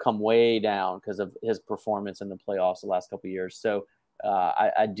prices have come way down because of his performance in the playoffs the last couple of years. So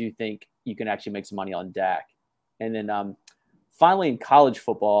I do think you can actually make some money on Dak. And then finally in college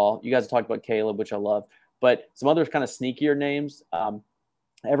football, you guys talked about Caleb, which I love, but some other kind of sneakier names.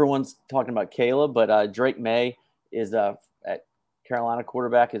 Everyone's talking about Caleb, but Drake May is at Carolina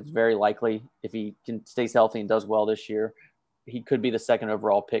quarterback is very likely, if he stays healthy and does well this year, he could be the 2nd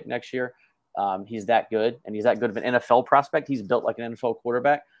overall pick next year. He's that good, and he's that good of an NFL prospect. He's built like an NFL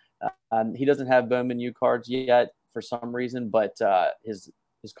quarterback. He doesn't have Bowman U cards yet for some reason, but his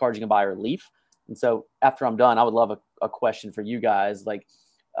cards you can buy are Leaf. And so after I'm done, I would love a question for you guys. Like,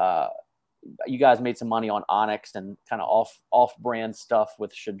 you guys made some money on Onyx and kind of off-brand stuff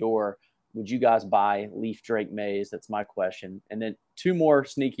with Shadeur. Would you guys buy Leaf Drake Mays? That's my question. And then 2 more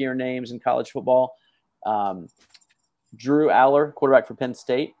sneakier names in college football. Drew Aller, quarterback for Penn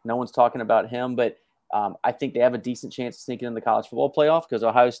State. No one's talking about him, but I think they have a decent chance of sneaking in the college football playoff because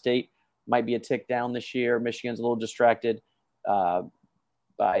Ohio State might be a tick down this year. Michigan's a little distracted by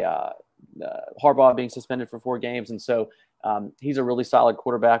Harbaugh being suspended for 4 games. And so he's a really solid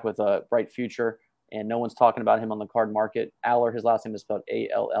quarterback with a bright future, and no one's talking about him on the card market. Aller, his last name is spelled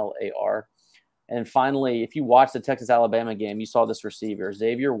Allar. And finally, if you watch the Texas-Alabama game, you saw this receiver.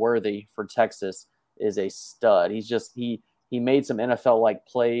 Xavier Worthy for Texas is a stud. He made some NFL-like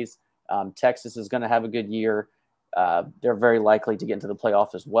plays. Texas is going to have a good year. They're very likely to get into the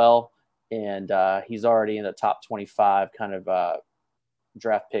playoff as well. And he's already in the top 25 kind of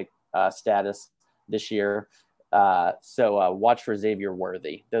draft pick status this year. So watch for Xavier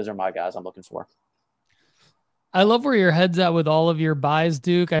Worthy. Those are my guys I'm looking for. I love where your head's at with all of your buys,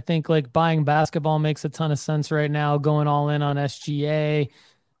 Duke. I think like buying basketball makes a ton of sense right now, going all in on SGA.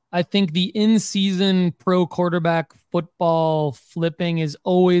 I think the in-season pro quarterback football flipping is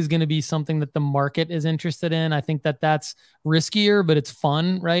always going to be something that the market is interested in. I think that that's riskier, but it's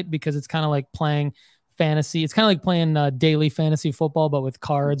fun, right? Because it's kind of like playing fantasy. It's kind of like playing daily fantasy football, but with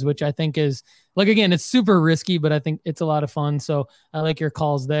cards, which I think is like, again, it's super risky, but I think it's a lot of fun. So I like your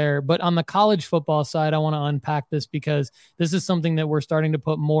calls there. But on the college football side, I want to unpack this because this is something that we're starting to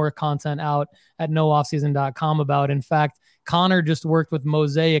put more content out at nooffseason.com about. In fact, Connor just worked with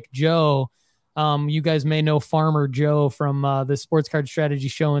Mosaic Joe. You guys may know Farmer Joe from the Sports Card Strategy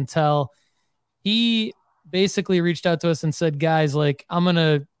Show and Tell. He basically reached out to us and said, guys, like, I'm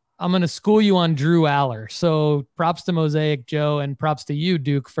going to school you on Drew Aller. So props to Mosaic Joe and props to you,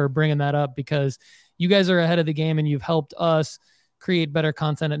 Duke, for bringing that up because you guys are ahead of the game and you've helped us create better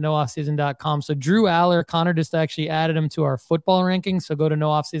content at nooffseason.com. So Drew Aller, Connor just actually added him to our football rankings. So go to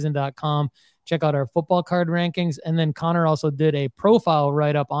nooffseason.com, check out our football card rankings. And then Connor also did a profile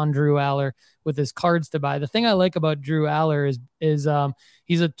write-up on Drew Aller with his cards to buy. The thing I like about Drew Aller is he's a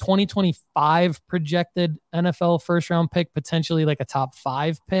 2025 projected NFL first-round pick, potentially like a top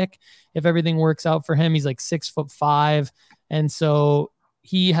 5 pick if everything works out for him. He's like 6'5", and so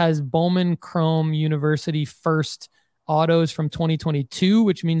he has Bowman Chrome University first autos from 2022,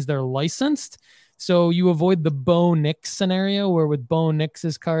 which means they're licensed. So you avoid the Bo Nix scenario where with Bo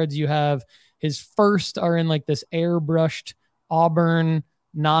Nix's cards, you have his first are in like this airbrushed Auburn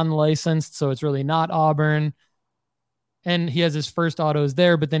non-licensed. So it's really not Auburn. And he has his first autos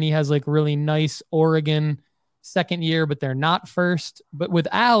there, but then he has like really nice Oregon second year, but they're not first. But with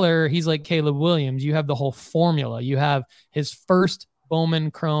Aller, he's like Caleb Williams. You have the whole formula. You have his first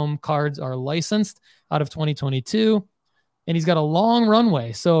Bowman Chrome cards are licensed out of 2022. And he's got a long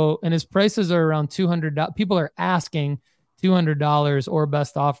runway. So, and his prices are around $200. People are asking $200 or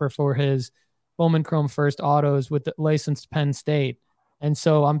best offer for his Bowman Chrome first autos with the licensed Penn State. And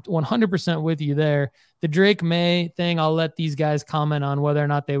so I'm 100% with you there. The Drake May thing, I'll let these guys comment on whether or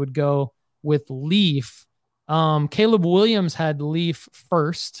not they would go with Leaf. Caleb Williams had Leaf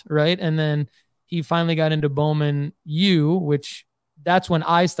first, right? And then he finally got into Bowman U, which that's when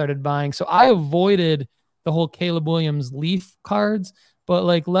I started buying. So I avoided the whole Caleb Williams Leaf cards, but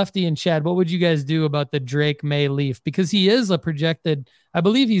like Lefty and Chad, what would you guys do about the Drake May Leaf? Because he is a projected, I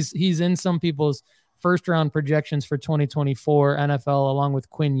believe he's in some people's first round projections for 2024 NFL along with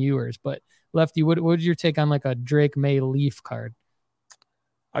Quinn Ewers. But Lefty, what would your take on like a Drake May Leaf card?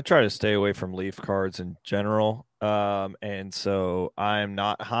 I try to stay away from Leaf cards in general. And so I'm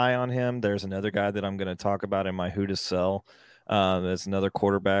not high on him. There's another guy that I'm going to talk about in my who to sell. That's another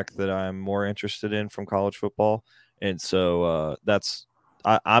quarterback that I'm more interested in from college football. And so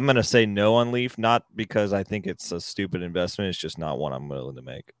I'm going to say no on Leaf, not because I think it's a stupid investment. It's just not one I'm willing to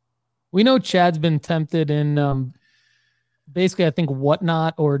make. We know Chad's been tempted in basically, I think,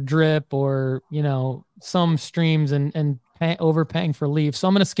 Whatnot or Drip or, some streams and overpaying for Leaf. So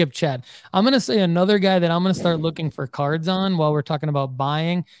I'm going to skip Chad. I'm going to say another guy that I'm going to start looking for cards on while we're talking about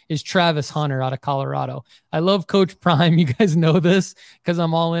buying is Travis Hunter out of Colorado. I love Coach Prime. You guys know this because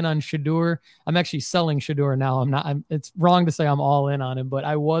I'm all in on Sheduer. I'm actually selling Sheduer now. It's wrong to say I'm all in on him, but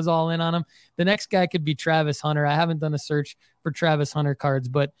I was all in on him. The next guy could be Travis Hunter. I haven't done a search for Travis Hunter cards,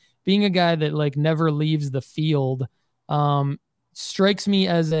 but being a guy that like never leaves the field, strikes me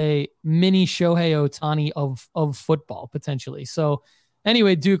as a mini Shohei Ohtani of football potentially. So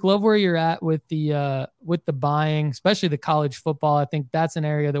anyway, Duke, love where you're at with the buying, especially the college football. I think that's an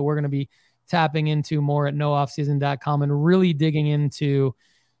area that we're going to be tapping into more at nooffseason.com and really digging into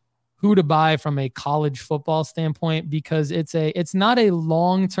who to buy from a college football standpoint, because it's not a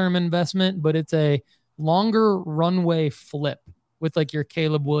long-term investment, but it's a longer runway flip with like your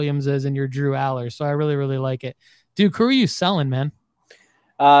Caleb Williamses and your Drew Aller. So I really, really like it. Duke, who are you selling, man?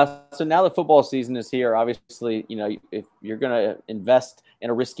 So now the football season is here. Obviously, if you're going to invest in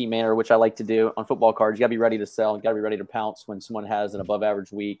a risky manner, which I like to do on football cards, you got to be ready to sell. You got to be ready to pounce when someone has an above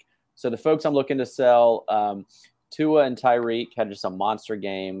average week. So the folks I'm looking to sell, Tua and Tyreek had just a monster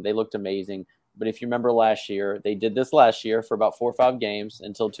game. They looked amazing. But if you remember last year, they did this last year for about 4 or 5 games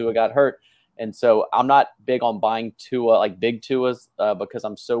until Tua got hurt. And so I'm not big on buying Tua, like big Tuas, because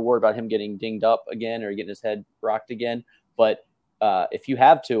I'm so worried about him getting dinged up again or getting his head rocked again. But if you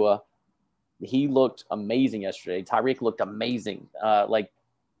have Tua, he looked amazing yesterday. Tyreek looked amazing.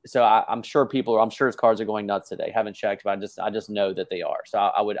 So I'm sure his cards are going nuts today. Haven't checked, but I just know that they are. So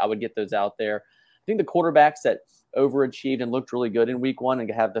I would get those out there. think the quarterbacks that overachieved and looked really good in week one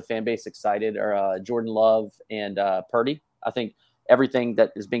and have the fan base excited are Jordan Love and Purdy. I think everything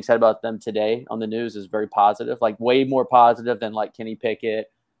that is being said about them today on the news is very positive, like way more positive than like Kenny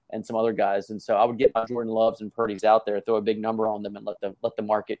Pickett and some other guys. And so I would get my Jordan Loves and Purdy's out there, throw a big number on them, and let the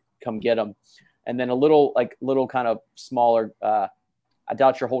market come get them. And then a little kind of smaller. I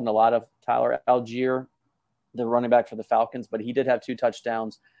doubt you're holding a lot of Tyler Algier, the running back for the Falcons, but he did have 2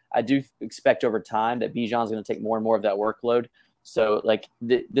 touchdowns. I do expect over time that Bijan's going to take more and more of that workload. So like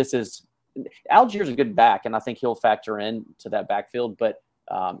this is Algier's a good back, and I think he'll factor in to that backfield. But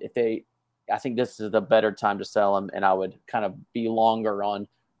I think this is the better time to sell him, and I would kind of be longer on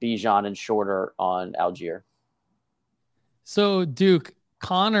Bijan and shorter on Algier. So Duke,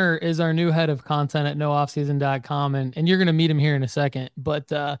 Connor is our new head of content at nooffseason.com, and you're going to meet him here in a second,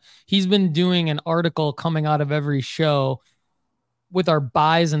 but he's been doing an article coming out of every show with our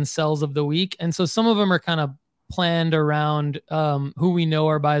buys and sells of the week. And so some of them are kind of planned around who we know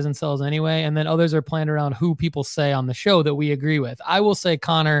are buys and sells anyway, and then others are planned around who people say on the show that we agree with. I will say,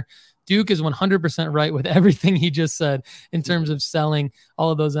 Connor, Duke is 100% right with everything he just said in terms of selling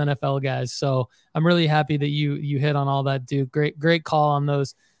all of those NFL guys. So I'm really happy that you hit on all that, Duke. Great call on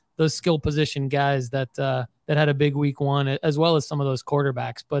those skill position guys that had a big week one, as well as some of those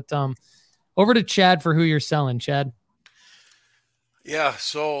quarterbacks. But over to Chad for who you're selling, Chad. Yeah.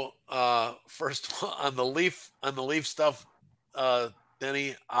 So first on the Leaf stuff,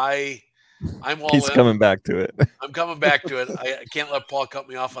 Denny, I'm all He's in. coming back to it. I'm coming back to it. I can't let Paul cut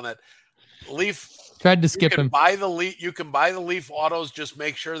me off on that. Leaf. Tried to skip him. You can buy the Leaf autos. Just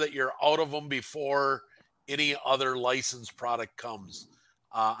make sure that you're out of them before any other licensed product comes.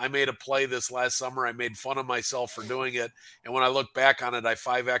 I made a play this last summer. I made fun of myself for doing it. And when I look back on it, I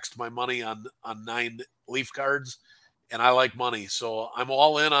 5X'd my money on 9 Leaf cards, and I like money. So I'm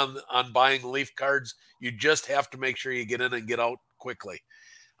all in on buying Leaf cards. You just have to make sure you get in and get out quickly.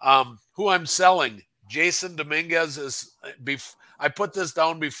 Who I'm selling, Jasson Dominguez is. I put this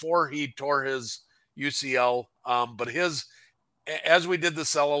down before he tore his UCL, but as we did the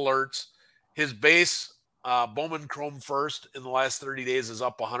sell alerts, his base Bowman Chrome first in the last 30 days is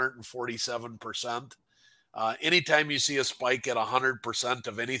up 147%. Anytime you see a spike at 100%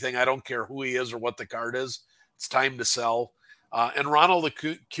 of anything, I don't care who he is or what the card is, it's time to sell. And Ronald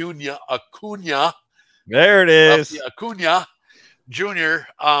Acuna, there it is, Acuna Jr.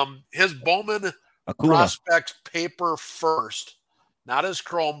 His Bowman Acuna prospects paper first, not his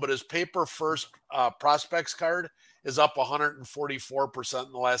Chrome, but his paper first prospects card is up 144%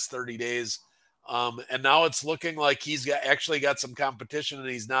 in the last 30 days. And now it's looking like he's actually got some competition, and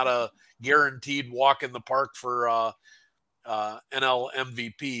he's not a guaranteed walk in the park for NL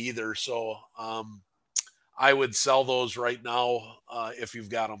MVP either. So I would sell those right now if you've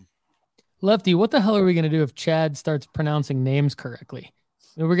got them. Lefty, what the hell are we going to do if Chad starts pronouncing names correctly?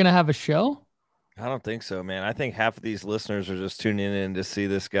 Are we going to have a show? I don't think so, man. I think half of these listeners are just tuning in to see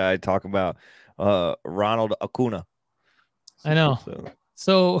this guy talk about Ronald Acuna. I know.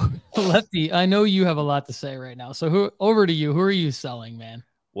 So, Lefty, I know you have a lot to say right now. So over to you. Who are you selling, man?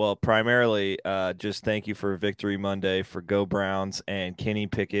 Well, primarily, just thank you for Victory Monday for Go Browns, and Kenny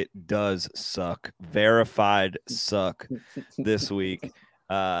Pickett does suck. Verified suck this week.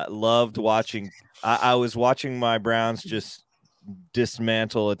 Loved watching. I was watching my Browns just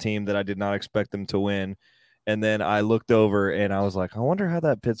dismantle a team that I did not expect them to win. And then I looked over and I was like, I wonder how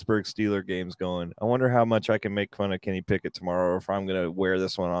that Pittsburgh Steelers game's going. I wonder how much I can make fun of Kenny Pickett tomorrow, or if I'm going to wear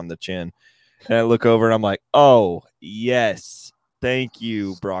this one on the chin. And I look over and I'm like, oh, yes. Thank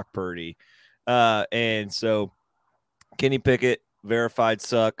you, Brock Purdy. And so Kenny Pickett, verified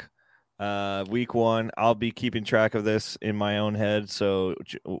suck. Week one, I'll be keeping track of this in my own head. So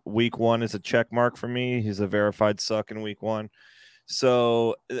week one is a check mark for me. He's a verified suck in week one.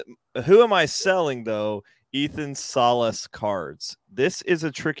 So who am I selling, though? Ethan Salas cards. This is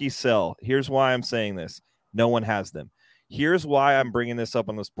a tricky sell. Here's why I'm saying this. No one has them. Here's why I'm bringing this up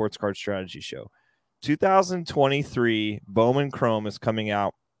on the Sports Card Strategy Show. 2023 Bowman Chrome is coming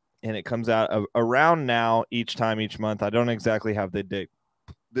out, and it comes out around now each month. I don't exactly have the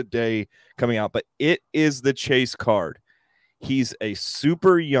day coming out, but it is the chase card. He's a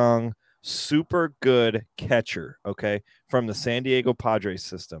super young, super good catcher, okay, from the San Diego Padres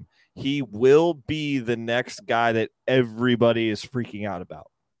system. He will be the next guy that everybody is freaking out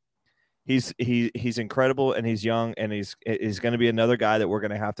about. He's incredible, and he's young, and he's going to be another guy that we're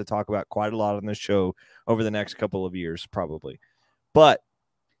going to have to talk about quite a lot on this show over the next couple of years, probably. But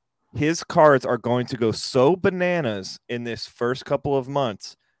his cards are going to go so bananas in this first couple of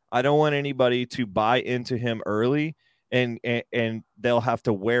months. I don't want anybody to buy into him early and they'll have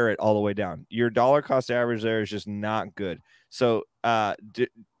to wear it all the way down. Your dollar cost average there is just not good. So I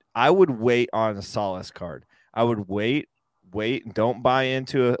would wait on a Salas card. I would wait. Don't buy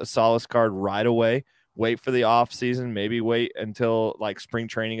into a Salas card right away. Wait for the off season. Maybe wait until like spring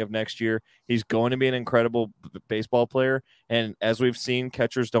training of next year. He's going to be an incredible baseball player. And as we've seen,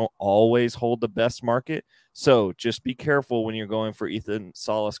 catchers don't always hold the best market. So just be careful when you're going for Ethan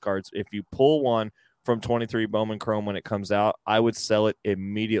Salas cards. If you pull one from 23 Bowman Chrome when it comes out, I would sell it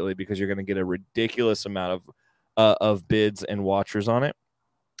immediately because you're going to get a ridiculous amount of bids and watchers on it.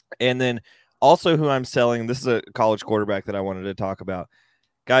 And then also who I'm selling, this is a college quarterback that I wanted to talk about.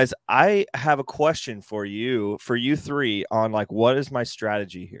 Guys, I have a question for you three on like, what is my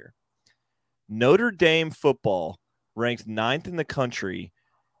strategy here? Notre Dame football ranked 9th in the country,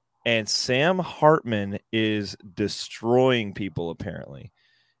 and Sam Hartman is destroying people apparently.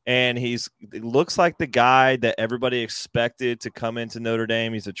 And it looks like the guy that everybody expected to come into Notre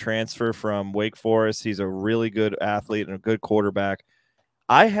Dame. He's a transfer from Wake Forest. He's a really good athlete and a good quarterback.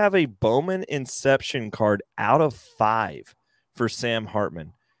 I have a Bowman Inception card out of 5 for Sam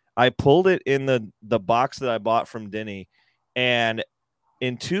Hartman. I pulled it in the box that I bought from Denny, and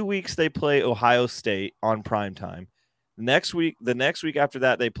in 2 weeks they play Ohio State on primetime. The next week after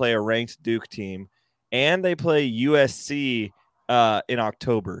that, they play a ranked Duke team, and they play USC in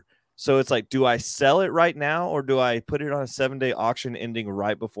October. So it's like, do I sell it right now, or do I put it on a 7-day auction ending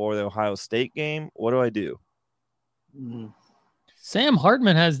right before the Ohio State game? What do I do? Sam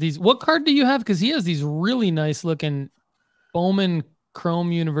Hartman has these. What card do you have? Because he has these really nice looking Bowman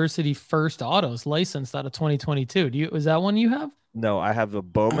Chrome University first autos licensed out of 2022. Is that one you have? No, I have the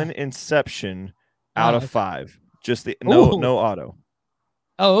Bowman Inception out of 5. Just the no auto.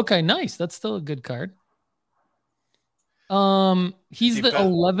 Oh, okay, nice. That's still a good card. He's the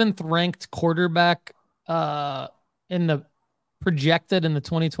 11th ranked quarterback in the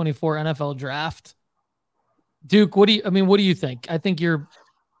 2024 NFL draft. Duke, what do you think? I think you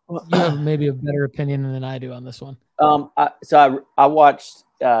have maybe a better opinion than I do on this one. I watched.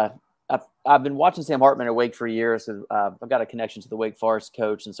 I've been watching Sam Hartman at Wake for years. I've got a connection to the Wake Forest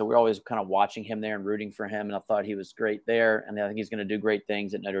coach, and so we're always kind of watching him there and rooting for him. And I thought he was great there, and I think he's going to do great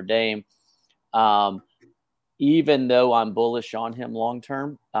things at Notre Dame. Even though I'm bullish on him long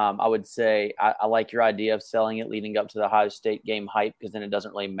term, I would say I like your idea of selling it leading up to the Ohio State game hype, because then it doesn't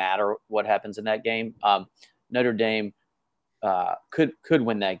really matter what happens in that game. Notre Dame could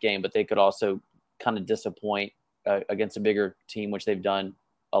win that game, but they could also kind of disappoint against a bigger team, which they've done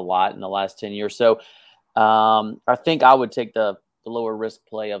a lot in the last 10 years. So I think I would take the lower risk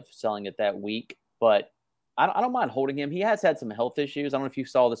play of selling it that week, but I don't mind holding him. He has had some health issues. I don't know if you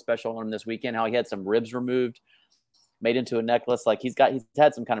saw the special on him this weekend, how he had some ribs removed, made into a necklace. Like he's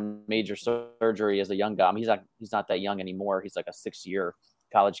had some kind of major surgery as a young guy. I mean, he's not that young anymore. He's like a 6-year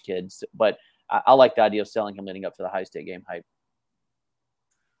college kid, but I like the idea of selling him leading up to the Ohio State game hype.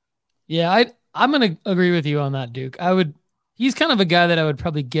 Yeah, I'm going to agree with you on that, Duke. He's kind of a guy that I would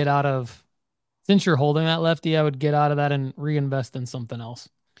probably get out of. Since you're holding that lefty, I would get out of that and reinvest in something else.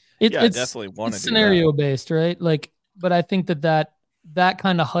 It's definitely want to do scenario based, right? Like, but I think that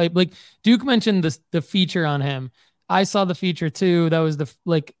kind of hype, like Duke mentioned the feature on him. I saw the feature too. That was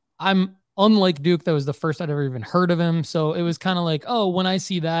I'm unlike Duke. That was the first I'd ever even heard of him. So it was kind of like, oh, when I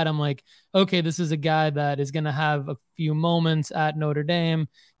see that, I'm like, okay, this is a guy that is going to have a few moments at Notre Dame.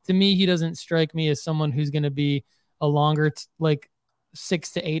 To me, he doesn't strike me as someone who's going to be a longer,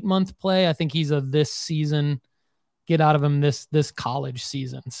 6 to 8 month play. I think he's this season, get out of him this college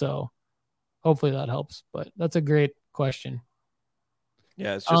season. So hopefully that helps, but that's a great question.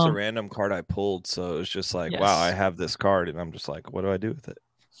 Yeah. It's just a random card I pulled. So it was just like, wow, I have this card, and I'm just like, what do I do with it?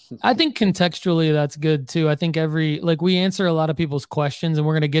 I think contextually that's good too. I think we answer a lot of people's questions, and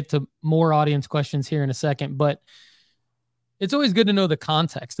we're going to get to more audience questions here in a second, but it's always good to know the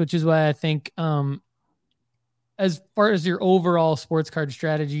context, which is why I think, as far as your overall sports card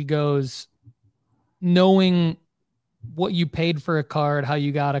strategy goes, knowing what you paid for a card, how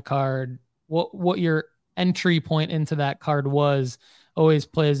you got a card, what your entry point into that card was, always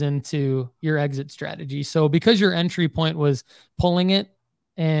plays into your exit strategy. So because your entry point was pulling it,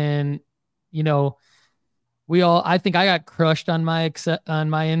 and I think I got crushed on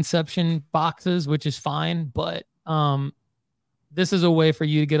my Inception boxes, which is fine, but this is a way for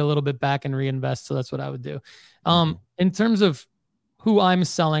you to get a little bit back and reinvest. So that's what I would do. In terms of who I'm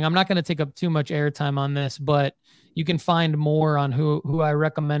selling, I'm not going to take up too much airtime on this, but you can find more on who I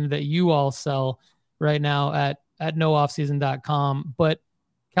recommend that you all sell right now at nooffseason.com. But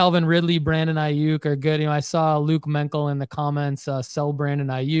Calvin Ridley, Brandon Ayuk are good. I saw Luke Menkel in the comments sell Brandon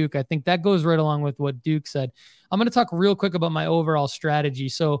Ayuk. I think that goes right along with what Duke said. I'm going to talk real quick about my overall strategy.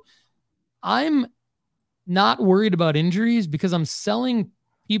 So I'm not worried about injuries because I'm selling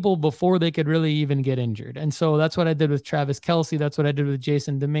people before they could really even get injured. And so that's what I did with Travis Kelce. That's what I did with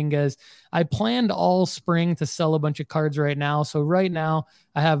Jasson Dominguez. I planned all spring to sell a bunch of cards right now. So right now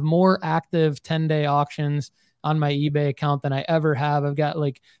I have more active 10-day auctions on my eBay account than I ever have. I've got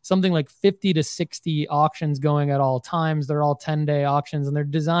like something like 50 to 60 auctions going at all times. They're all 10-day auctions and they're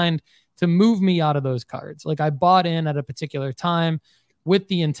designed to move me out of those cards. Like I bought in at a particular time with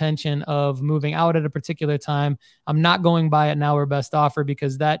the intention of moving out at a particular time. I'm not going by it now or best offer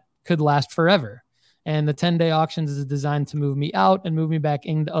because that could last forever. And the 10-day auctions is designed to move me out and move me back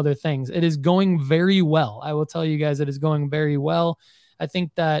into other things. It is going very well. I will tell you guys it is going very well. I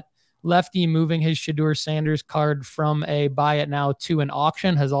think that Lefty moving his Sheduer Sanders card from a buy it now to an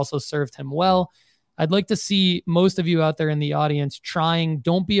auction has also served him well. I'd like to see most of you out there in the audience trying.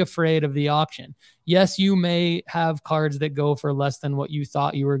 Don't be afraid of the auction. Yes, you may have cards that go for less than what you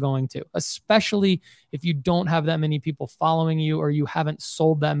thought you were going to, especially if you don't have that many people following you or you haven't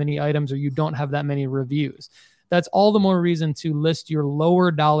sold that many items or you don't have that many reviews. That's all the more reason to list your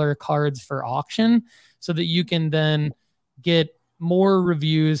lower dollar cards for auction so that you can then get more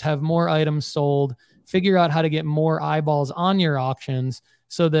reviews, have more items sold, figure out how to get more eyeballs on your auctions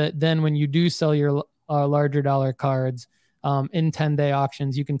so that then when you do sell your larger dollar cards in 10-day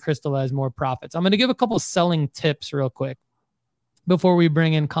auctions, you can crystallize more profits. I'm going to give a couple selling tips real quick before we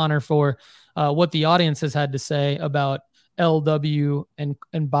bring in Connor for what the audience has had to say about LW and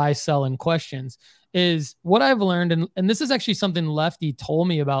buy, sell, and questions. Is what I've learned, and this is actually something Lefty told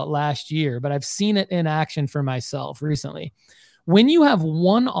me about last year, but I've seen it in action for myself recently. When you have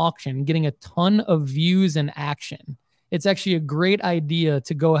one auction getting a ton of views and action, it's actually a great idea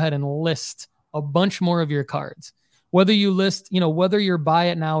to go ahead and list a bunch more of your cards. Whether you list, whether you're buy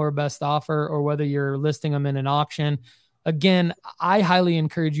it now or best offer, or whether you're listing them in an auction. Again, I highly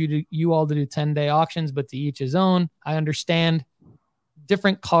encourage you all to do 10-day auctions, but to each his own. I understand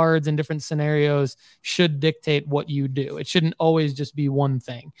different cards and different scenarios should dictate what you do. It shouldn't always just be one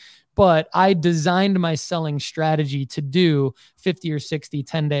thing. But I designed my selling strategy to do 50 or 60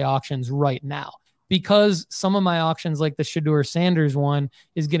 10-day auctions right now because some of my auctions, like the Sheduer Sanders one,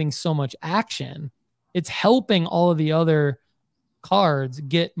 is getting so much action. It's helping all of the other cards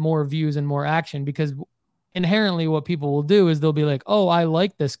get more views and more action because inherently what people will do is they'll be like, oh, I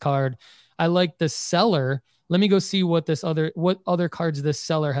like this card. I like this seller. Let me go see what other cards this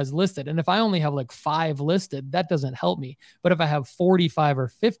seller has listed. And if I only have like 5 listed, that doesn't help me. But if I have 45 or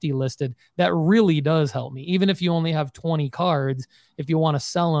 50 listed, that really does help me. Even if you only have 20 cards, if you want to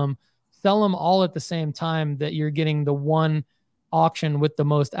sell them all at the same time that you're getting the one auction with the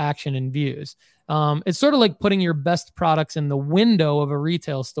most action and views. It's sort of like putting your best products in the window of a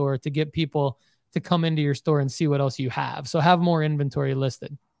retail store to get people to come into your store and see what else you have. So have more inventory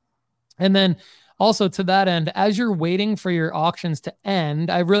listed. And then also to that end, as you're waiting for your auctions to end,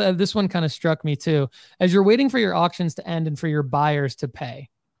 this one kind of struck me too. As you're waiting for your auctions to end and for your buyers to pay,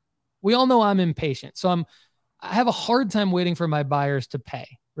 we all know I'm impatient. So I have a hard time waiting for my buyers to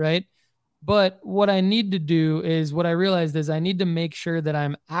pay, right? But what I need to do is what I realized is I need to make sure that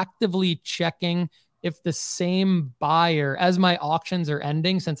I'm actively checking if the same buyer, as my auctions are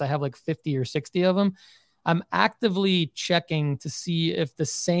ending, since I have like 50 or 60 of them, I'm actively checking to see if the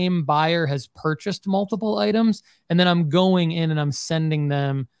same buyer has purchased multiple items. And then I'm going in and I'm sending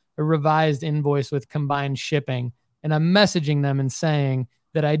them a revised invoice with combined shipping. And I'm messaging them and saying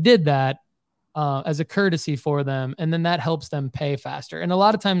that I did that as a courtesy for them. And then that helps them pay faster. And a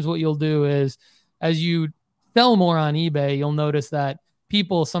lot of times what you'll do is as you sell more on eBay, you'll notice that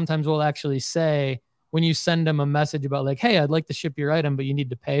people sometimes will actually say, when you send them a message about like, hey, I'd like to ship your item, but you need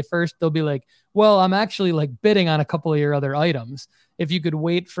to pay first. They'll be like, well, I'm actually like bidding on a couple of your other items. If you could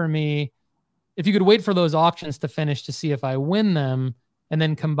wait for those auctions to finish to see if I win them and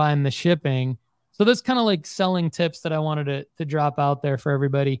then combine the shipping. So that's kind of like selling tips that I wanted to drop out there for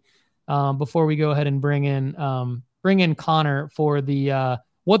everybody before we go ahead and bring in Connor for the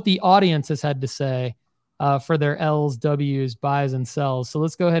what the audience has had to say for their L's, W's, buys, and sells. So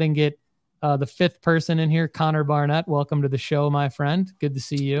let's go ahead and get the 5th person in here, Connor Barnett. Welcome to the show, my friend. Good to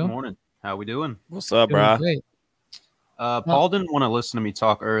see you. Good morning. How we doing? What's up, bro? Great. Paul didn't want to listen to me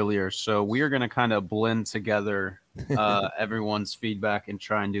talk earlier, so we are going to kind of blend together everyone's feedback and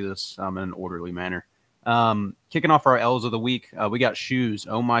try and do this in an orderly manner. Kicking off our L's of the week, we got Shoes.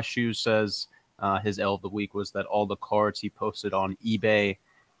 Oh My Shoes says his L of the week was that all the cards he posted on eBay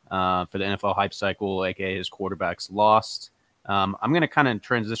for the NFL hype cycle, aka his quarterbacks, lost. I'm going to kind of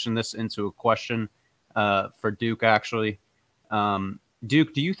transition this into a question for Duke, actually.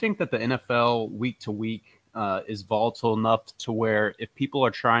 Duke, do you think that the NFL week to week is volatile enough to where if people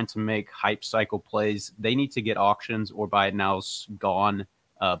are trying to make hype cycle plays, they need to get auctions or buy it now gone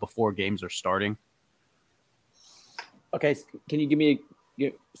before games are starting? Okay, can you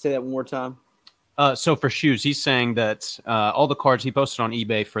say that one more time? So for shoes, he's saying that all the cards he posted on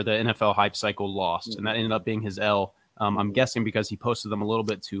eBay for the NFL hype cycle lost, and that ended up being his L. I'm guessing because he posted them a little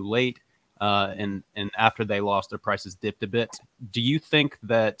bit too late, and after they lost, their prices dipped a bit. Do you think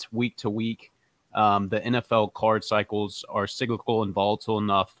that week to week, the NFL card cycles are cyclical and volatile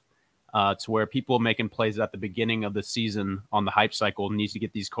enough to where people making plays at the beginning of the season on the hype cycle needs to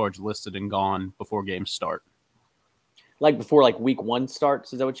get these cards listed and gone before games start? Like before, like week 1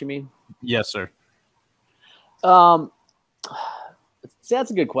 starts? Is that what you mean? Yes, sir. See, that's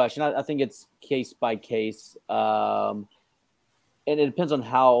a good question. I think it's case by case. And it depends on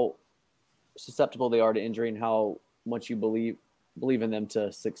how susceptible they are to injury and how much you believe in them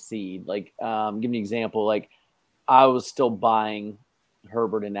to succeed. Like, give me an example. Like, I was still buying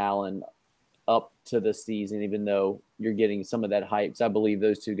Herbert and Allen up to the season, even though you're getting some of that hype. So I believe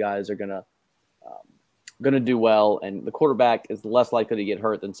those two guys are gonna do well, and the quarterback is less likely to get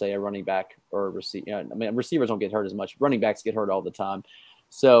hurt than, say, a running back or a receiver. I mean, receivers don't get hurt as much. Running backs get hurt all the time.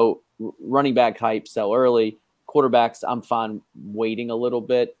 So running back hype sell early. Quarterbacks, I'm fine waiting a little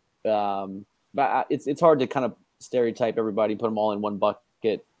bit. But it's hard to kind of stereotype everybody, put them all in one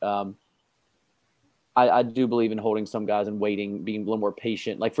bucket. I do believe in holding some guys and waiting, being a little more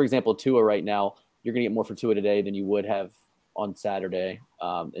patient. Like, for example, Tua right now, you're going to get more for Tua today than you would have on Saturday.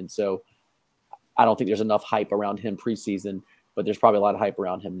 And so I don't think there's enough hype around him preseason, but there's probably a lot of hype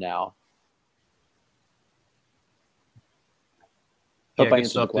around him now. Hope I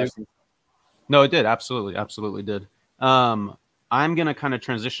answered the question. No, it did. Absolutely did. I'm going to kind of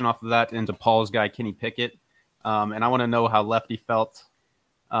transition off of that into Paul's guy, Kenny Pickett. And I want to know how Lefty felt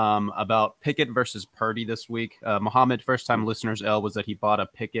about Pickett versus Purdy this week. Muhammad, first-time listeners, L, was that he bought a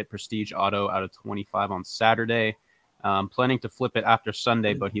Pickett Prestige Auto out of 25 on Saturday. Planning to flip it after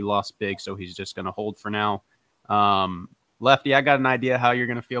Sunday, but he lost big, so he's just going to hold for now. Lefty, I got an idea how you're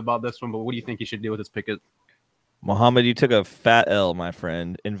going to feel about this one, but what do you think you should do with this Pickett? Muhammad, you took a fat L, my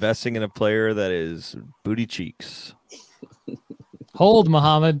friend, investing in a player that is booty cheeks. Hold,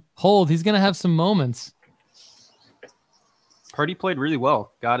 Muhammad. Hold. He's going to have some moments. Purdy played really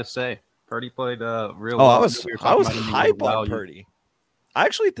well, got to say. Purdy played real well. I was hype on Purdy. I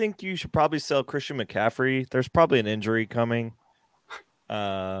actually think you should probably sell Christian McCaffrey. There's probably an injury coming.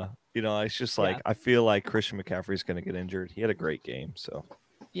 It's just like I feel like Christian McCaffrey is going to get injured. He had a great game, so.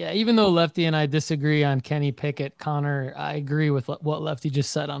 Yeah, even though Lefty and I disagree on Kenny Pickett, Connor, I agree with what Lefty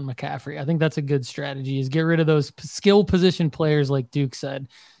just said on McCaffrey. I think that's a good strategy, is get rid of those skill position players, like Duke said,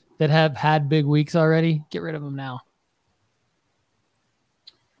 that have had big weeks already. Get rid of them now.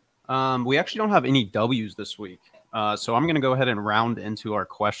 We actually don't have any W's this week. So I'm going to go ahead and round into our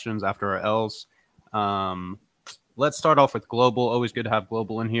questions after our L's. Let's start off with Global. Always good to have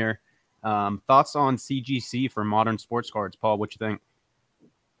Global in here. Thoughts on CGC for modern sports cards? Paul, what you think?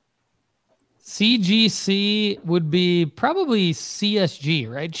 CGC would be probably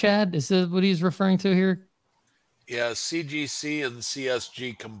CSG, right, Chad? Is that what he's referring to here? Yeah, CGC and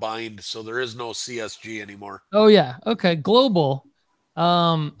CSG combined, so there is no CSG anymore. Oh, yeah. Okay, Global.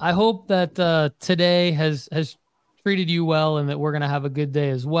 I hope that today has treated you well and that we're going to have a good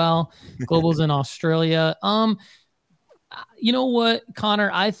day as well. Global's in Australia. You know what, Connor?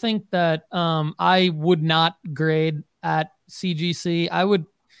 I think that I would not grade at CGC.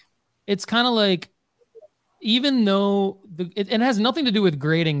 It's kind of like, even though it has nothing to do with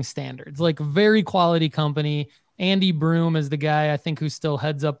grading standards, like very quality company. Andy Broom is the guy I think who still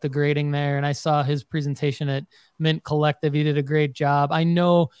heads up the grading there. And I saw his presentation at Mint Collective. He did a great job. I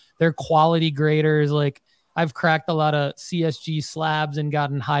know they're quality graders. Like, I've cracked a lot of CSG slabs and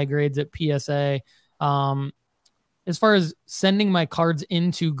gotten high grades at PSA. As far as sending my cards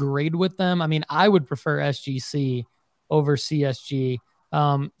in to grade with them, I mean, I would prefer SGC over CSG.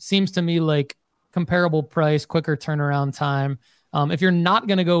 Seems to me like comparable price, quicker turnaround time. If you're not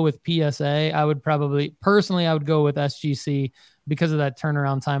going to go with PSA, I would go with SGC because of that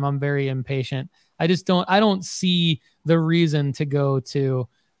turnaround time. I'm very impatient. I don't see the reason to go to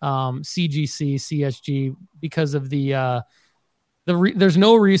CGC, CSG because of there's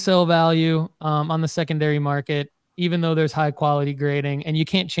no resale value on the secondary market, even though there's high quality grading, and you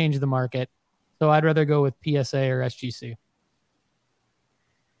can't change the market. So I'd rather go with PSA or SGC.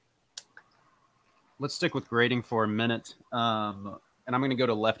 Let's stick with grading for a minute. And I'm going to go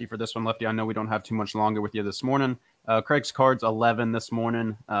to Lefty for this one. Lefty, I know we don't have too much longer with you this morning. Craig's Cards 11 this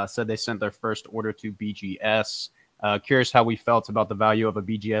morning said they sent their first order to BGS. Curious how we felt about the value of a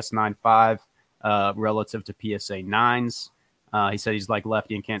BGS 9.5 relative to PSA 9s. He said he's like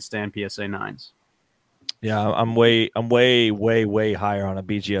Lefty and can't stand PSA 9s. Yeah, I'm way higher on a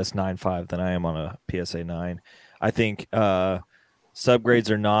BGS 9.5 than I am on a PSA 9. I think subgrades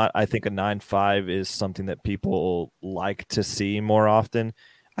or not, I think a 9.5 is something that people like to see more often.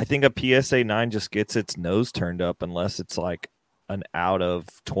 I think a PSA 9 just gets its nose turned up unless it's like an out of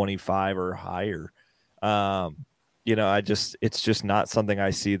 25 or higher. It's just not something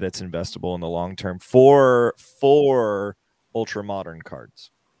I see that's investable in the long term for ultra modern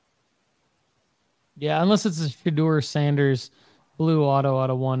cards. Yeah, unless it's a Sheduer Sanders blue auto out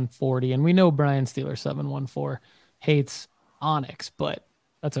of 140. And we know Brian Steeler 714 hates Onyx, but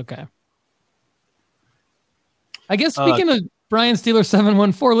that's okay. I guess speaking of Brian Steeler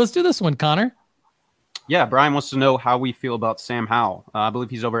 714, let's do this one, Connor. Yeah, Brian wants to know how we feel about Sam Howell. I believe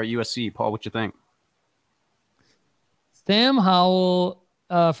he's over at USC. Paul, what you think? Sam Howell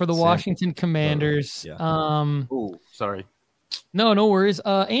for the Washington Commanders. Yeah. Sorry. No worries.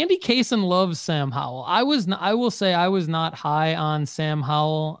 Andy Kaysen loves Sam Howell. I will say I was not high on Sam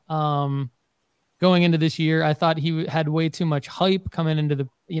Howell going into this year. I thought he had way too much hype coming into the,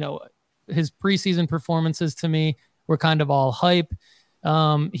 his preseason performances to me were kind of all hype.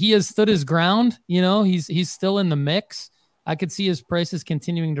 He has stood his ground. He's still in the mix. I could see his prices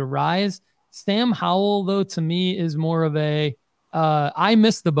continuing to rise. Sam Howell, though, to me is more of a, I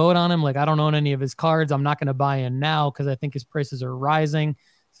missed the boat on him. Like, I don't own any of his cards. I'm not going to buy in now because I think his prices are rising.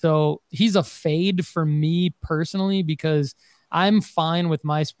 So he's a fade for me personally because I'm fine with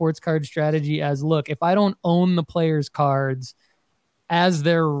my sports card strategy as, look, if I don't own the players' cards as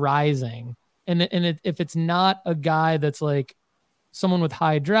they're rising, and if it's not a guy that's like someone with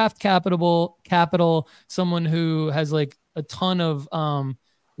high draft capital, someone who has like a ton of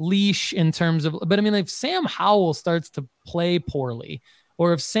leash in terms of, but I mean, if Sam Howell starts to play poorly,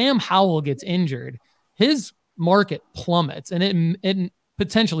 or if Sam Howell gets injured, his market plummets and it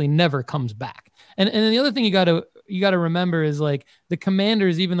potentially never comes back. And the other thing you got to remember is like the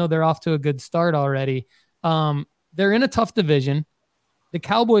Commanders, even though they're off to a good start already, they're in a tough division. The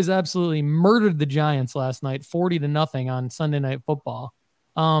Cowboys absolutely murdered the Giants last night, 40-0 on Sunday Night Football.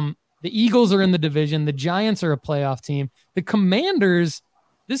 The Eagles are in the division. The Giants are a playoff team. The Commanders,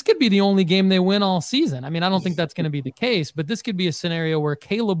 this could be the only game they win all season. I mean, I don't think that's going to be the case, but this could be a scenario where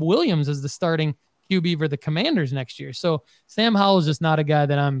Caleb Williams is the starting QB for the Commanders next year. So Sam Howell is just not a guy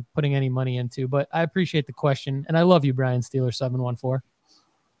that I'm putting any money into, but I appreciate the question. And I love you, Brian Steeler 714.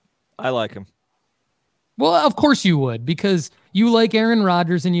 I like him. Well, of course you would, because you like Aaron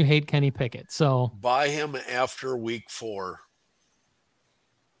Rodgers and you hate Kenny Pickett. So buy him after week 4.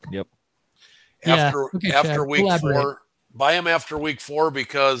 Yep. After week 4, buy him after week 4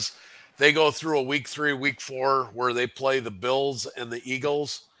 because they go through a week 3, week 4 where they play the Bills and the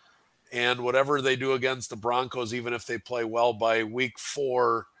Eagles, and whatever they do against the Broncos, even if they play well by week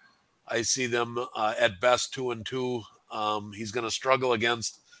 4, I see them at best 2-2. He's going to struggle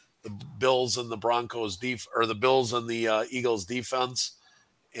against the Bills and the Broncos or the Bills and the Eagles defense.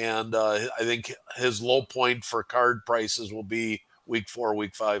 And I think his low point for card prices will be week 4,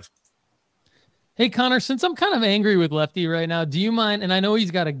 week 5. Hey, Connor, since I'm kind of angry with Lefty right now, do you mind? And I know he's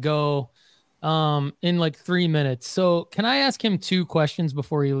got to go in like 3 minutes. So can I ask him 2 questions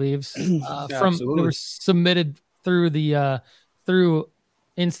before he leaves? That were submitted through through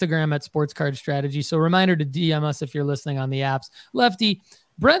Instagram at Sports Card Strategy. So reminder to DM us if you're listening on the apps. Lefty,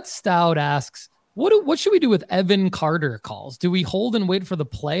 Brett Stout asks, what should we do with Evan Carter calls? Do we hold and wait for the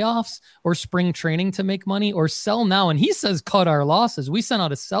playoffs or spring training to make money, or sell now? And he says, cut our losses. We sent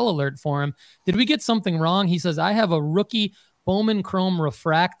out a sell alert for him. Did we get something wrong? He says, I have a rookie Bowman Chrome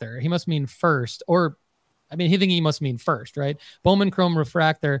Refractor. He must mean first, he must mean first, right? Bowman Chrome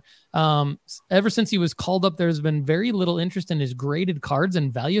Refractor. Ever since he was called up, there's been very little interest in his graded cards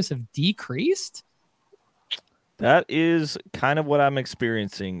and values have decreased. That is kind of what I'm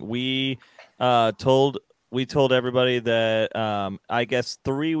experiencing. We told everybody that I guess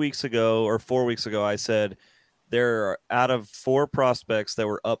 3 weeks ago or 4 weeks ago, I said there are out of 4 prospects that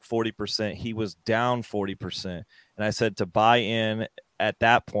were up 40%, he was down 40%. And I said to buy in at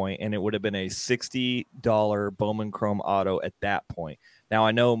that point, and it would have been a $60 Bowman Chrome auto at that point. Now,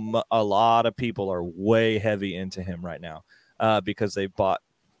 I know a lot of people are way heavy into him right now because they bought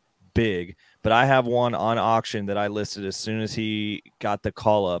big, but I have one on auction that I listed as soon as he got the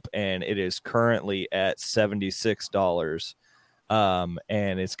call up, and it is currently at $76.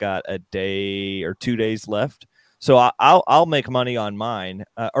 And it's got a day or 2 days left. So I'll make money on mine,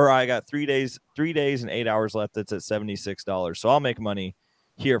 or I got 3 days and 8 hours left. That's at $76. So I'll make money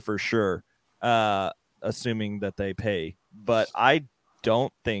here for sure, assuming that they pay. But I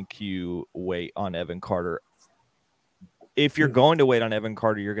don't think you wait on Evan Carter. If you're going to wait on Evan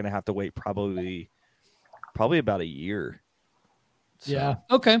Carter, you're going to have to wait probably about a year. So. Yeah.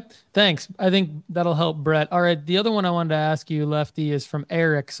 Okay. Thanks. I think that'll help Brett. All right. The other one I wanted to ask you, Lefty, is from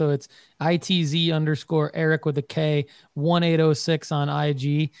Eric. So it's ITZ_Eric with a K 1806 on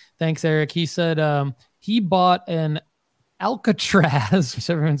IG. Thanks, Eric. He said he bought an Alcatraz,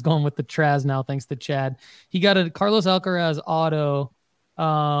 which everyone's going with the Traz now, thanks to Chad. He got a Carlos Alcaraz auto.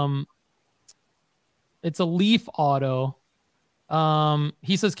 It's a Leaf auto.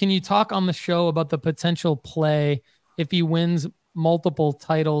 He says, can you talk on the show about the potential play if he wins multiple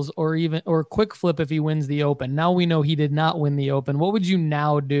titles, or quick flip if he wins the Open? Now we know he did not win the Open. What would you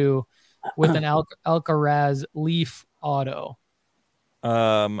now do with an Alcaraz Leaf auto?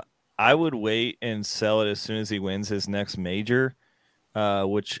 I would wait and sell it as soon as he wins his next major,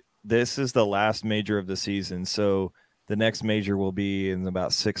 which this is the last major of the season. So the next major will be in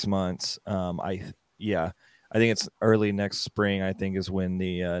about 6 months. I think it's early next spring, I think, is when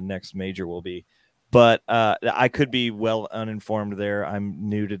the next major will be. But I could be well uninformed there. I'm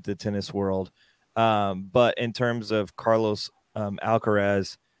new to the tennis world. But in terms of Carlos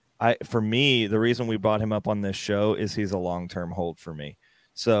Alcaraz, for me, the reason we brought him up on this show is he's a long-term hold for me.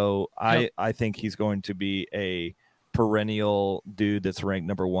 So I think he's going to be a perennial dude that's ranked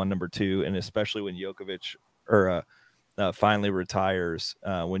number 1, number 2, and especially when Djokovic finally retires,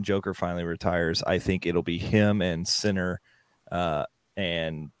 when Joker finally retires, I think it'll be him and Sinner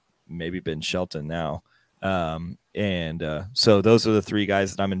and maybe Ben Shelton now. So those are the 3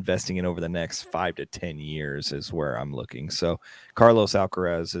 guys that I'm investing in over the next 5 to 10 years is where I'm looking. So Carlos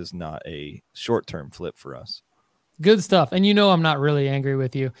Alcaraz is not a short-term flip for us. Good stuff. And I'm not really angry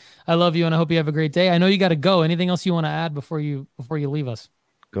with you. I love you, and I hope you have a great day. I know you got to go. Anything else you want to add before you leave us?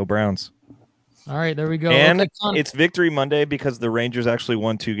 Go Browns. All right, there we go. And it's Victory Monday because the Rangers actually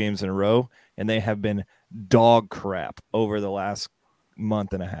won 2 games in a row, and they have been dog crap over the last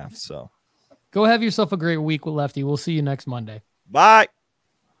month and a half. So go have yourself a great week with Lefty. We'll see you next Monday. Bye.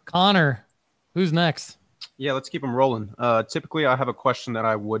 Connor, who's next? Yeah, let's keep him rolling. Typically, I have a question that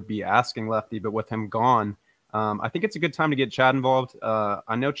I would be asking Lefty, but with him gone, I think it's a good time to get Chad involved.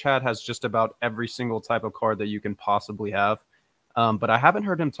 I know Chad has just about every single type of card that you can possibly have, but I haven't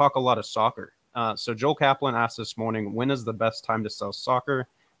heard him talk a lot of soccer. So Joel Kaplan asked this morning, when is the best time to sell soccer?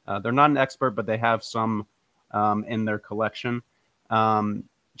 They're not an expert, but they have some in their collection.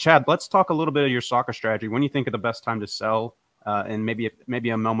 Chad, let's talk a little bit of your soccer strategy. When you think of the best time to sell, and maybe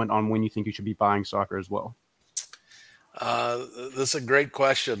a moment on when you think you should be buying soccer as well. This is a great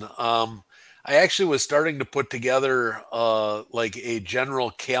question. I actually was starting to put together like a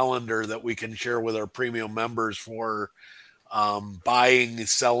general calendar that we can share with our premium members for buying,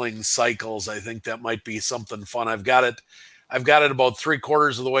 selling cycles. I think that might be something fun. I've got it about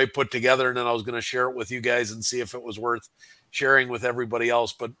 3/4 of the way put together, and then I was going to share it with you guys and see if it was worth sharing with everybody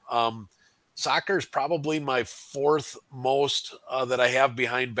else. But soccer is probably my 4th most that I have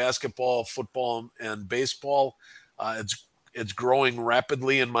behind basketball, football, and baseball. It's growing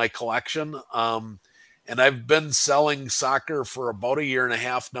rapidly in my collection. And I've been selling soccer for about 1.5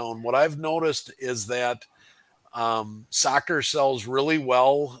 years now. And what I've noticed is that soccer sells really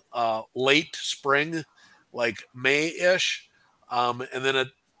well late spring, like May-ish. And then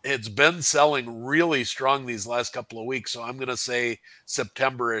it's been selling really strong these last couple of weeks. So I'm going to say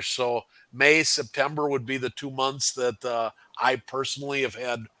September-ish. So May, September would be the 2 months that I personally have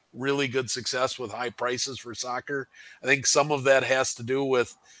had really good success with high prices for soccer. I think some of that has to do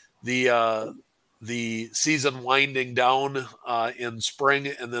with the season winding down in spring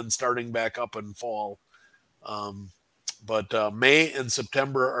and then starting back up in fall. But May and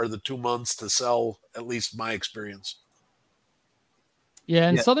September are the 2 months to sell, at least my experience. Yeah,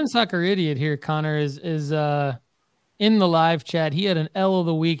 and Southern Soccer Idiot here, Connor, is in the live chat. He had an L of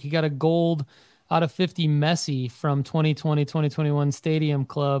the week. He got a gold out of 50 Messi from 2020-2021 Stadium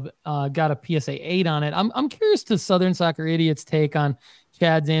Club. Got a PSA 8 on it. I'm curious to Southern Soccer Idiot's take on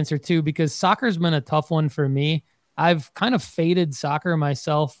Chad's answer too, because soccer's been a tough one for me. I've kind of faded soccer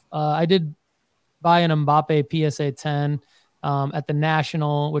myself. I did buy an Mbappe PSA 10 at the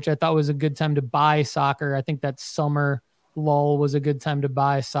National, which I thought was a good time to buy soccer. I think that summer lull was a good time to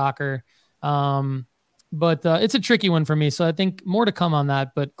buy soccer. But it's a tricky one for me. So I think more to come on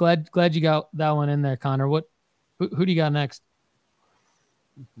that, but glad you got that one in there, Connor. Who do you got next?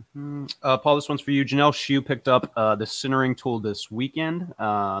 Paul, this one's for you. Janelle Shue picked up the centering tool this weekend.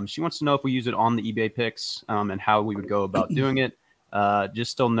 She wants to know if we use it on the eBay picks and how we would go about doing it.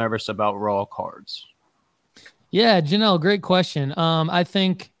 Just still nervous about raw cards. Yeah, Janelle, great question. I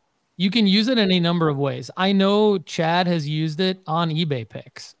think you can use it in any number of ways. I know Chad has used it on eBay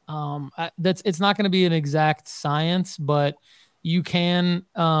picks. It's not going to be an exact science, but you can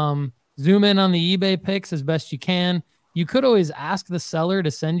zoom in on the eBay picks as best you can. You could always ask the seller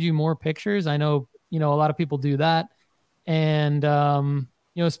to send you more pictures. I know, a lot of people do that. And,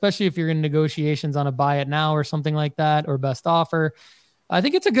 especially if you're in negotiations on a buy it now or something like that, or best offer. I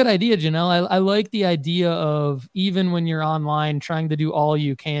think it's a good idea, Janelle. I like the idea of, even when you're online, trying to do all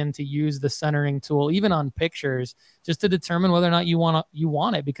you can to use the centering tool, even on pictures, just to determine whether or not you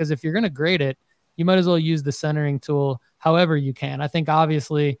want it. Because if you're going to grade it, you might as well use the centering tool however you can. I think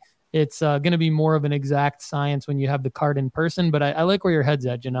obviously it's going to be more of an exact science when you have the card in person, but I like where your head's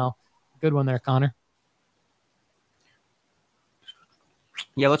at, Janelle. Good one there, Connor.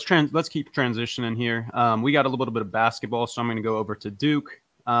 Yeah, let's keep transitioning here. We got a little bit of basketball, so I'm going to go over to Duke.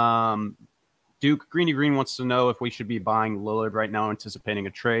 Duke Greeny Green wants to know if we should be buying Lillard right now, anticipating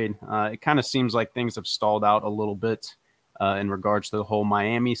a trade. It kind of seems like things have stalled out a little bit in regards to the whole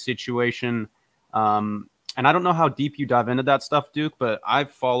Miami situation. And I don't know how deep you dive into that stuff, Duke, but I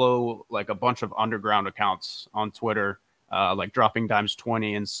follow like a bunch of underground accounts on Twitter, like Dropping Dimes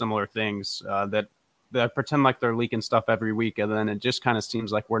 20 and similar things that pretend like they're leaking stuff every week, and then it just kind of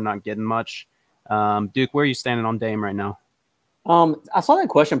seems like we're not getting much. Duke, where are you standing on Dame right now? I saw that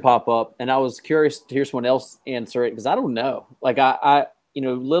question pop up, and I was curious to hear someone else answer it because I don't know. Like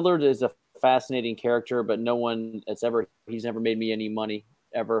Lillard is a fascinating character, but he's never made me any money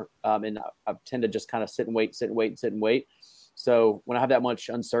ever. And I tend to just kind of sit and wait. So when I have that much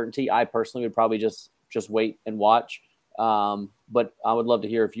uncertainty, I personally would probably just wait and watch. But I would love to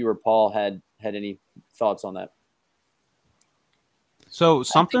hear if you or Paul had any thoughts on that. So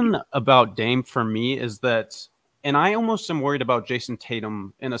something about Dame for me is that, and I almost am worried about Jason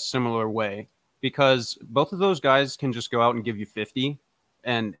Tatum in a similar way, because both of those guys can just go out and give you 50,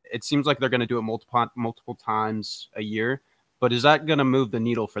 and it seems like they're going to do it multiple times a year. But is that going to move the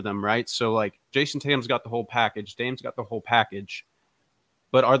needle for them, right? So like Jason Tatum's got the whole package, Dame's got the whole package.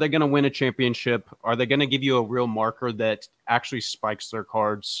 But are they going to win a championship? Are they going to give you a real marker that actually spikes their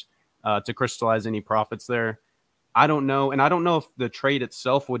cards to crystallize any profits there? I don't know. And I don't know if the trade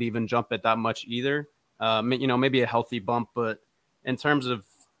itself would even jump at that much either. Maybe a healthy bump. But in terms of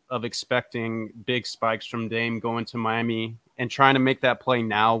expecting big spikes from Dame going to Miami and trying to make that play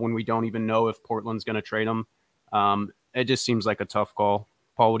now when we don't even know if Portland's going to trade him, it just seems like a tough call.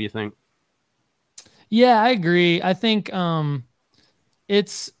 Paul, what do you think? Yeah, I agree. I think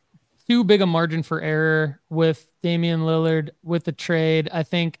it's too big a margin for error with Damian Lillard with the trade. I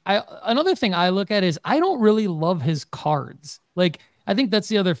think another thing I look at is I don't really love his cards. Like, I think that's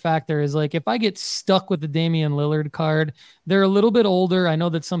the other factor is like, if I get stuck with the Damian Lillard card, they're a little bit older. I know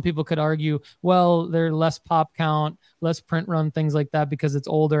that some people could argue, well, they're less pop count, less print run, things like that, because it's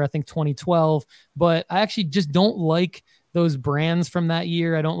older. I think 2012, but I actually just don't like those brands from that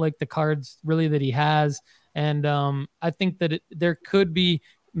year. I don't like the cards really that he has. And I think that there could be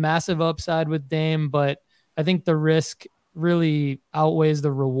massive upside with Dame, but I think the risk really outweighs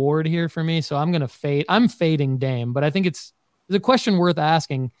the reward here for me. So I'm fading Dame, but I think it's a question worth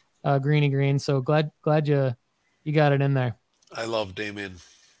asking, Greeny Green. So glad you got it in there. I love Damian.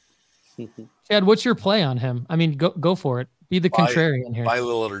 Chad, what's your play on him? I mean, go for it. Be the contrarian here. Buy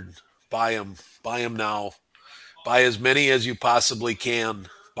Lillard. Buy him now. Buy as many as you possibly can.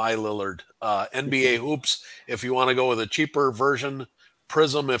 Buy Lillard. NBA hoops, if you want to go with a cheaper version.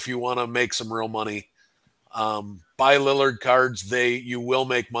 Prism, if you want to make some real money. Buy Lillard cards. You will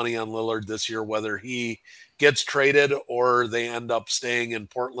make money on Lillard this year, whether he gets traded or they end up staying in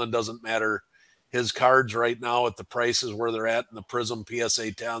Portland, doesn't matter. His cards right now at the prices where they're at in the Prism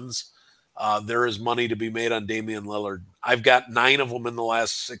PSA 10s, there is money to be made on Damian Lillard. I've got 9 of them in the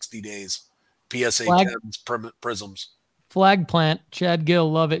last 60 days. PSA 10s, Prisms. Flag plant, Chad Gill,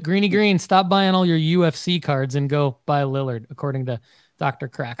 love it. Greeny Green, stop buying all your UFC cards and go buy Lillard, according to Dr.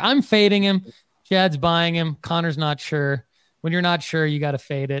 Crack. I'm fading him. Chad's buying him. Connor's not sure. When you're not sure, you got to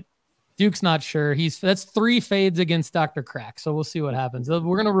fade it. Duke's not sure. That's 3 fades against Dr. Crack. So we'll see what happens. We're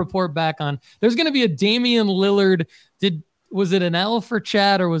going to report back on. There's going to be a Damian Lillard. Was it an L for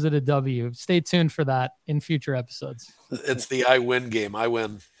Chad or was it a W? Stay tuned for that in future episodes. It's the I win game. I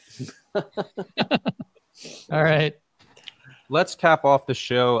win. All right. Let's cap off the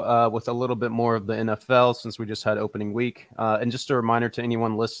show with a little bit more of the NFL since we just had opening week. And just a reminder to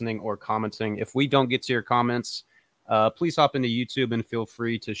anyone listening or commenting, if we don't get to your comments, please hop into YouTube and feel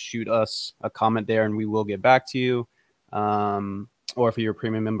free to shoot us a comment there, and we will get back to you. Or if you're a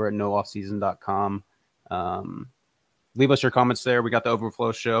premium member at nooffseason.com, leave us your comments there. We got the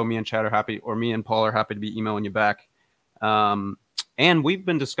Overflow show. Me and Chad are happy, or me and Paul are happy to be emailing you back. And we've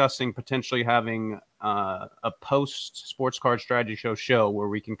been discussing potentially having a post sports card strategy show where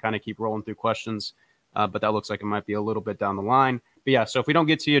we can kind of keep rolling through questions. But that looks like it might be a little bit down the line. But yeah, so if we don't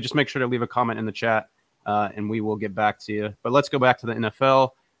get to you, just make sure to leave a comment in the chat, and we will get back to you. But let's go back to the NFL.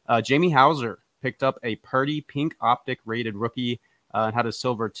 Jamie Hauser picked up a Purdy pink optic rated rookie and had a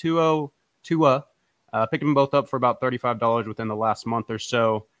silver Tua. Picked them both up for about $35 within the last month or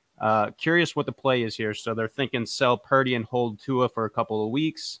so. Curious what the play is here. So they're thinking sell Purdy and hold Tua for a couple of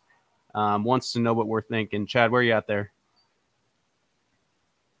weeks. Wants to know what we're thinking. Chad, where are you at there?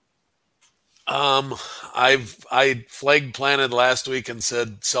 I flag planted last week and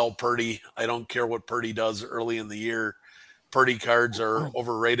said sell Purdy. I don't care what Purdy does early in the year. Purdy cards are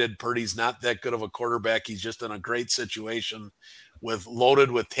overrated. Purdy's not that good of a quarterback. He's just in a great situation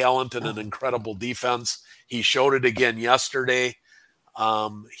loaded with talent and an incredible defense. He showed it again yesterday.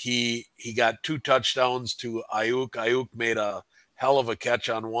 He got 2 touchdowns to Ayuk. Ayuk made a hell of a catch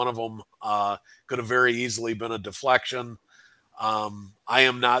on one of them. Could have very easily been a deflection. I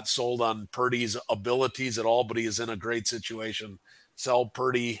am not sold on Purdy's abilities at all, but he is in a great situation. Sell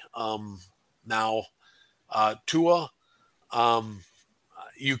Purdy now. Tua,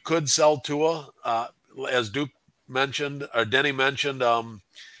 you could sell Tua, as Duke mentioned, or Denny mentioned.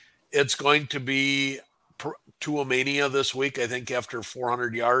 It's going to be Tua mania this week. I think after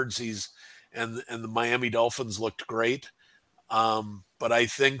 400 yards, and the Miami Dolphins looked great. But I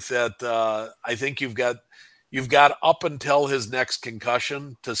think that you've got up until his next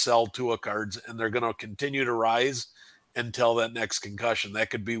concussion to sell Tua cards, and they're going to continue to rise until that next concussion. That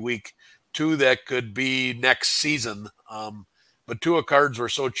could be week 2. That could be next season. But Tua cards were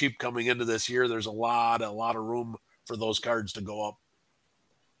so cheap coming into this year. There's a lot of room for those cards to go up.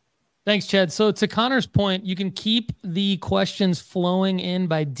 Thanks, Chad. So to Connor's point, you can keep the questions flowing in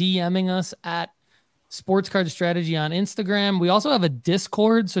by DMing us at Sports Card Strategy on Instagram. We also have a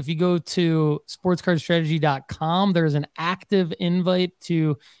Discord. So if you go to sportscardstrategy.com, there's an active invite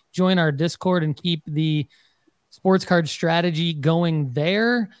to join our Discord and keep the Sports Card Strategy going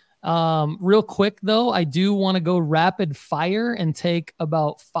there. Real quick though, I do want to go rapid fire and take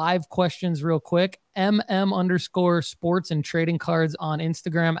about 5 questions real quick. MM_sports and trading cards on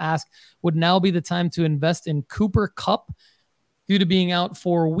Instagram ask, would now be the time to invest in Cooper Kupp due to being out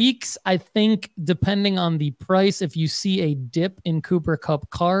for weeks? I think depending on the price, if you see a dip in Cooper Kupp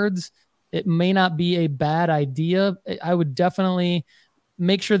cards, it may not be a bad idea. I would definitely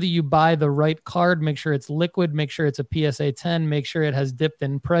make sure that you buy the right card, make sure it's liquid, make sure it's a PSA 10, make sure it has dipped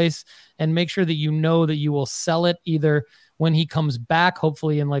in price, and make sure that you know that you will sell it either when he comes back,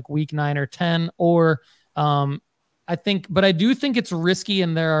 hopefully in like week 9 or 10, or I do think it's risky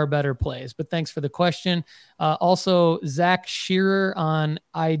and there are better plays. But thanks for the question. Also, Zach Shearer on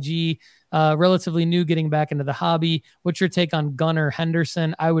IG, relatively new, getting back into the hobby. What's your take on Gunnar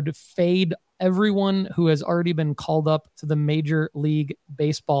Henderson? I would fade everyone who has already been called up to the Major League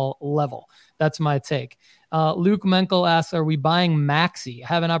Baseball level. That's my take. Luke Menkel asks, are we buying Maxey? I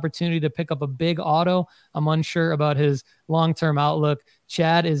have an opportunity to pick up a big auto. I'm unsure about his long-term outlook.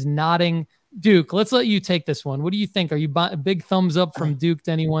 Chad is nodding. Duke, let's let you take this one. What do you think? Are you buying? Big thumbs up from Duke.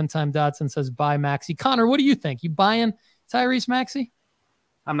 Denny One Time Dotson says buy Maxey. Connor, what do you think? You buying Tyrese Maxey?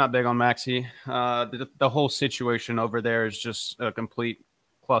 I'm not big on Maxey. The whole situation over there is just a complete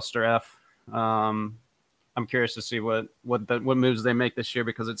cluster F. I'm curious to see what moves they make this year,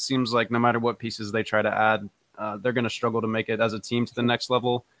 because it seems like no matter what pieces they try to add, they're going to struggle to make it as a team to the next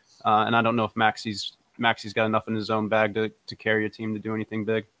level. And I don't know if Maxey's got enough in his own bag to carry a team to do anything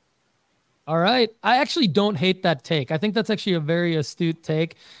big. All right. I actually don't hate that take. I think that's actually a very astute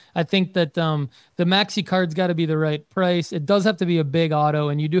take. I think that the Maxey card's got to be the right price. It does have to be a big auto,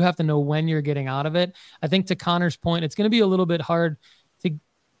 and you do have to know when you're getting out of it. I think to Connor's point, it's going to be a little bit hard to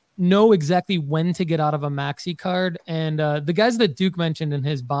know exactly when to get out of a Maxey card. And the guys that Duke mentioned in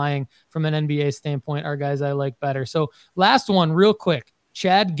his buying from an NBA standpoint are guys I like better. So last one real quick.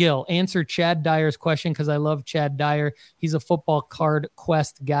 Chad Gill, answer Chad Dyer's question because I love Chad Dyer. He's a football card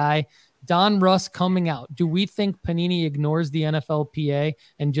quest guy. Don Russ coming out. Do we think Panini ignores the NFLPA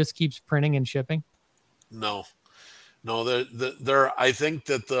and just keeps printing and shipping? No. I think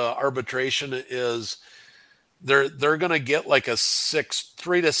that the arbitration is they're going to get like a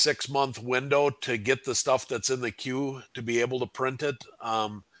 3 to 6 month window to get the stuff that's in the queue to be able to print it.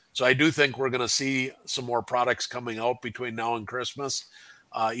 So I do think we're going to see some more products coming out between now and Christmas,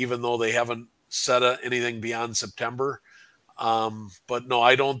 even though they haven't set anything beyond September. But no,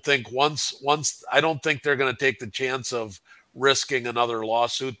 I don't think I don't think they're going to take the chance of risking another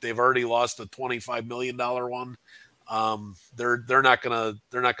lawsuit. They've already lost a $25 million one. They're not gonna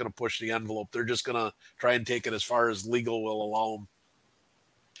push the envelope. They're just gonna try and take it as far as legal will allow them.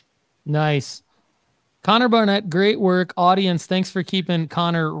 Nice. Connor Barnett, great work. Audience, thanks for keeping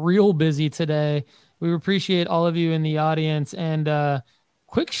Connor real busy today. We appreciate all of you in the audience. And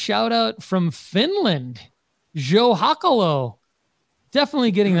quick shout out from Finland, Joe Hakalo.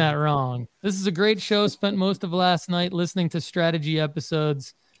 Definitely getting that wrong. This is a great show. Spent most of last night listening to strategy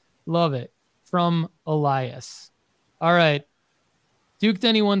episodes. Love it. From Elias. All right. Duke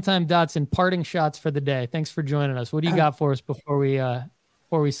Denny one-time Dotson, parting shots for the day. Thanks for joining us. What do you got for us before we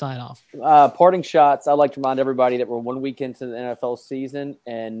sign off? Parting shots. I'd like to remind everybody that we're 1 week into the NFL season,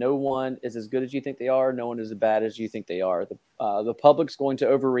 and no one is as good as you think they are. No one is as bad as you think they are. The public's going to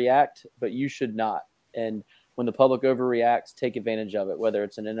overreact, but you should not. And when the public overreacts, take advantage of it, whether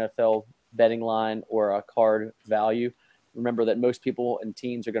it's an NFL betting line or a card value. Remember that most people and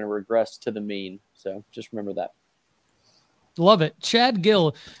teams are going to regress to the mean. So just remember that. Love it. Chad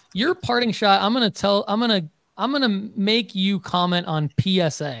Gill, your parting shot, I'm going to make you comment on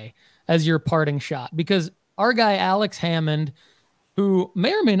PSA as your parting shot, because our guy, Alex Hammond, who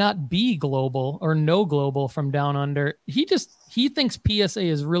may or may not be global or no global from down under, he thinks PSA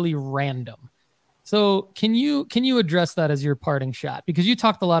is really random. So can you address that as your parting shot? Because you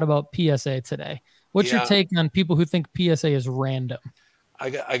talked a lot about PSA today. What's your take on people who think PSA is random? I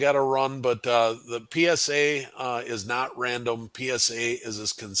got to run, but the PSA is not random. PSA is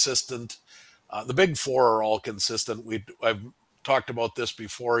as consistent. The big four are all consistent. I've talked about this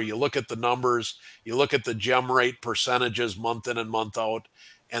before. You look at the numbers, you look at the gem rate percentages month in and month out,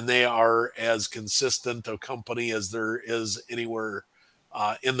 and they are as consistent a company as there is anywhere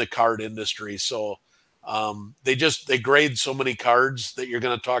in the card industry. So they grade so many cards that you're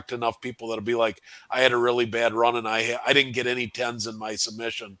going to talk to enough people that'll be like, I had a really bad run and I didn't get any 10s in my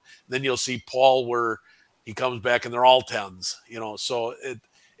submission. Then you'll see Paul where he comes back and they're all 10s, so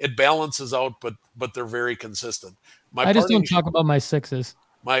it balances out, but they're very consistent. I just don't talk about my 6s.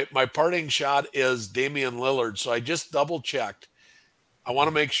 My parting shot is Damian Lillard. So I just double checked. I want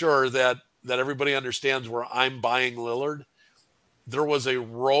to make sure that everybody understands where I'm buying Lillard. There was a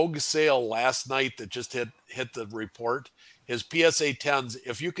rogue sale last night that just hit the report. His PSA 10s,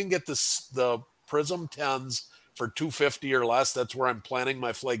 if you can get the Prism 10s for $250 or less, that's where I'm planting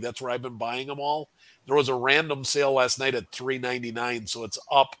my flag. That's where I've been buying them all. There was a random sale last night at $399, so it's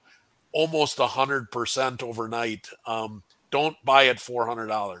up almost 100% overnight. Don't buy at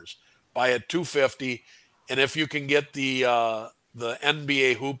 $400. Buy at $250, and if you can get the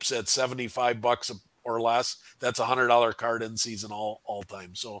NBA hoops at $75 or less, that's a $100 card in season all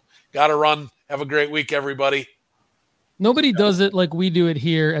time. So got to run. Have a great week, everybody. Nobody does it like we do it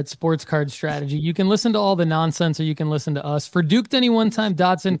here at Sports Card Strategy. You can listen to all the nonsense, or you can listen to us. For Duke Denny one-time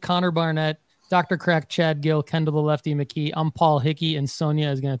Dotson, Connor Barnett, Dr. Crack, Chad Gill, Kendall the Lefty, McKee, I'm Paul Hickey, and Sonia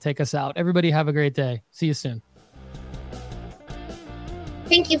is going to take us out. Everybody have a great day. See you soon.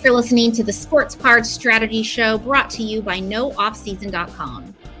 Thank you for listening to the Sports Card Strategy Show, brought to you by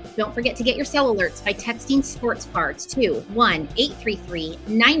NoOffSeason.com. Don't forget to get your sell alerts by texting sports cards to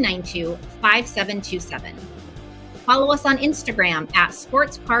 1-833-992-5727. Follow us on Instagram at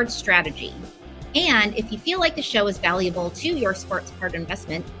Sports Card Strategy. And if you feel like the show is valuable to your sports card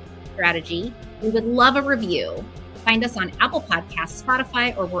investment strategy, we would love a review. Find us on Apple Podcasts,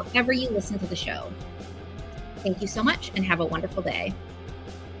 Spotify, or wherever you listen to the show. Thank you so much and have a wonderful day.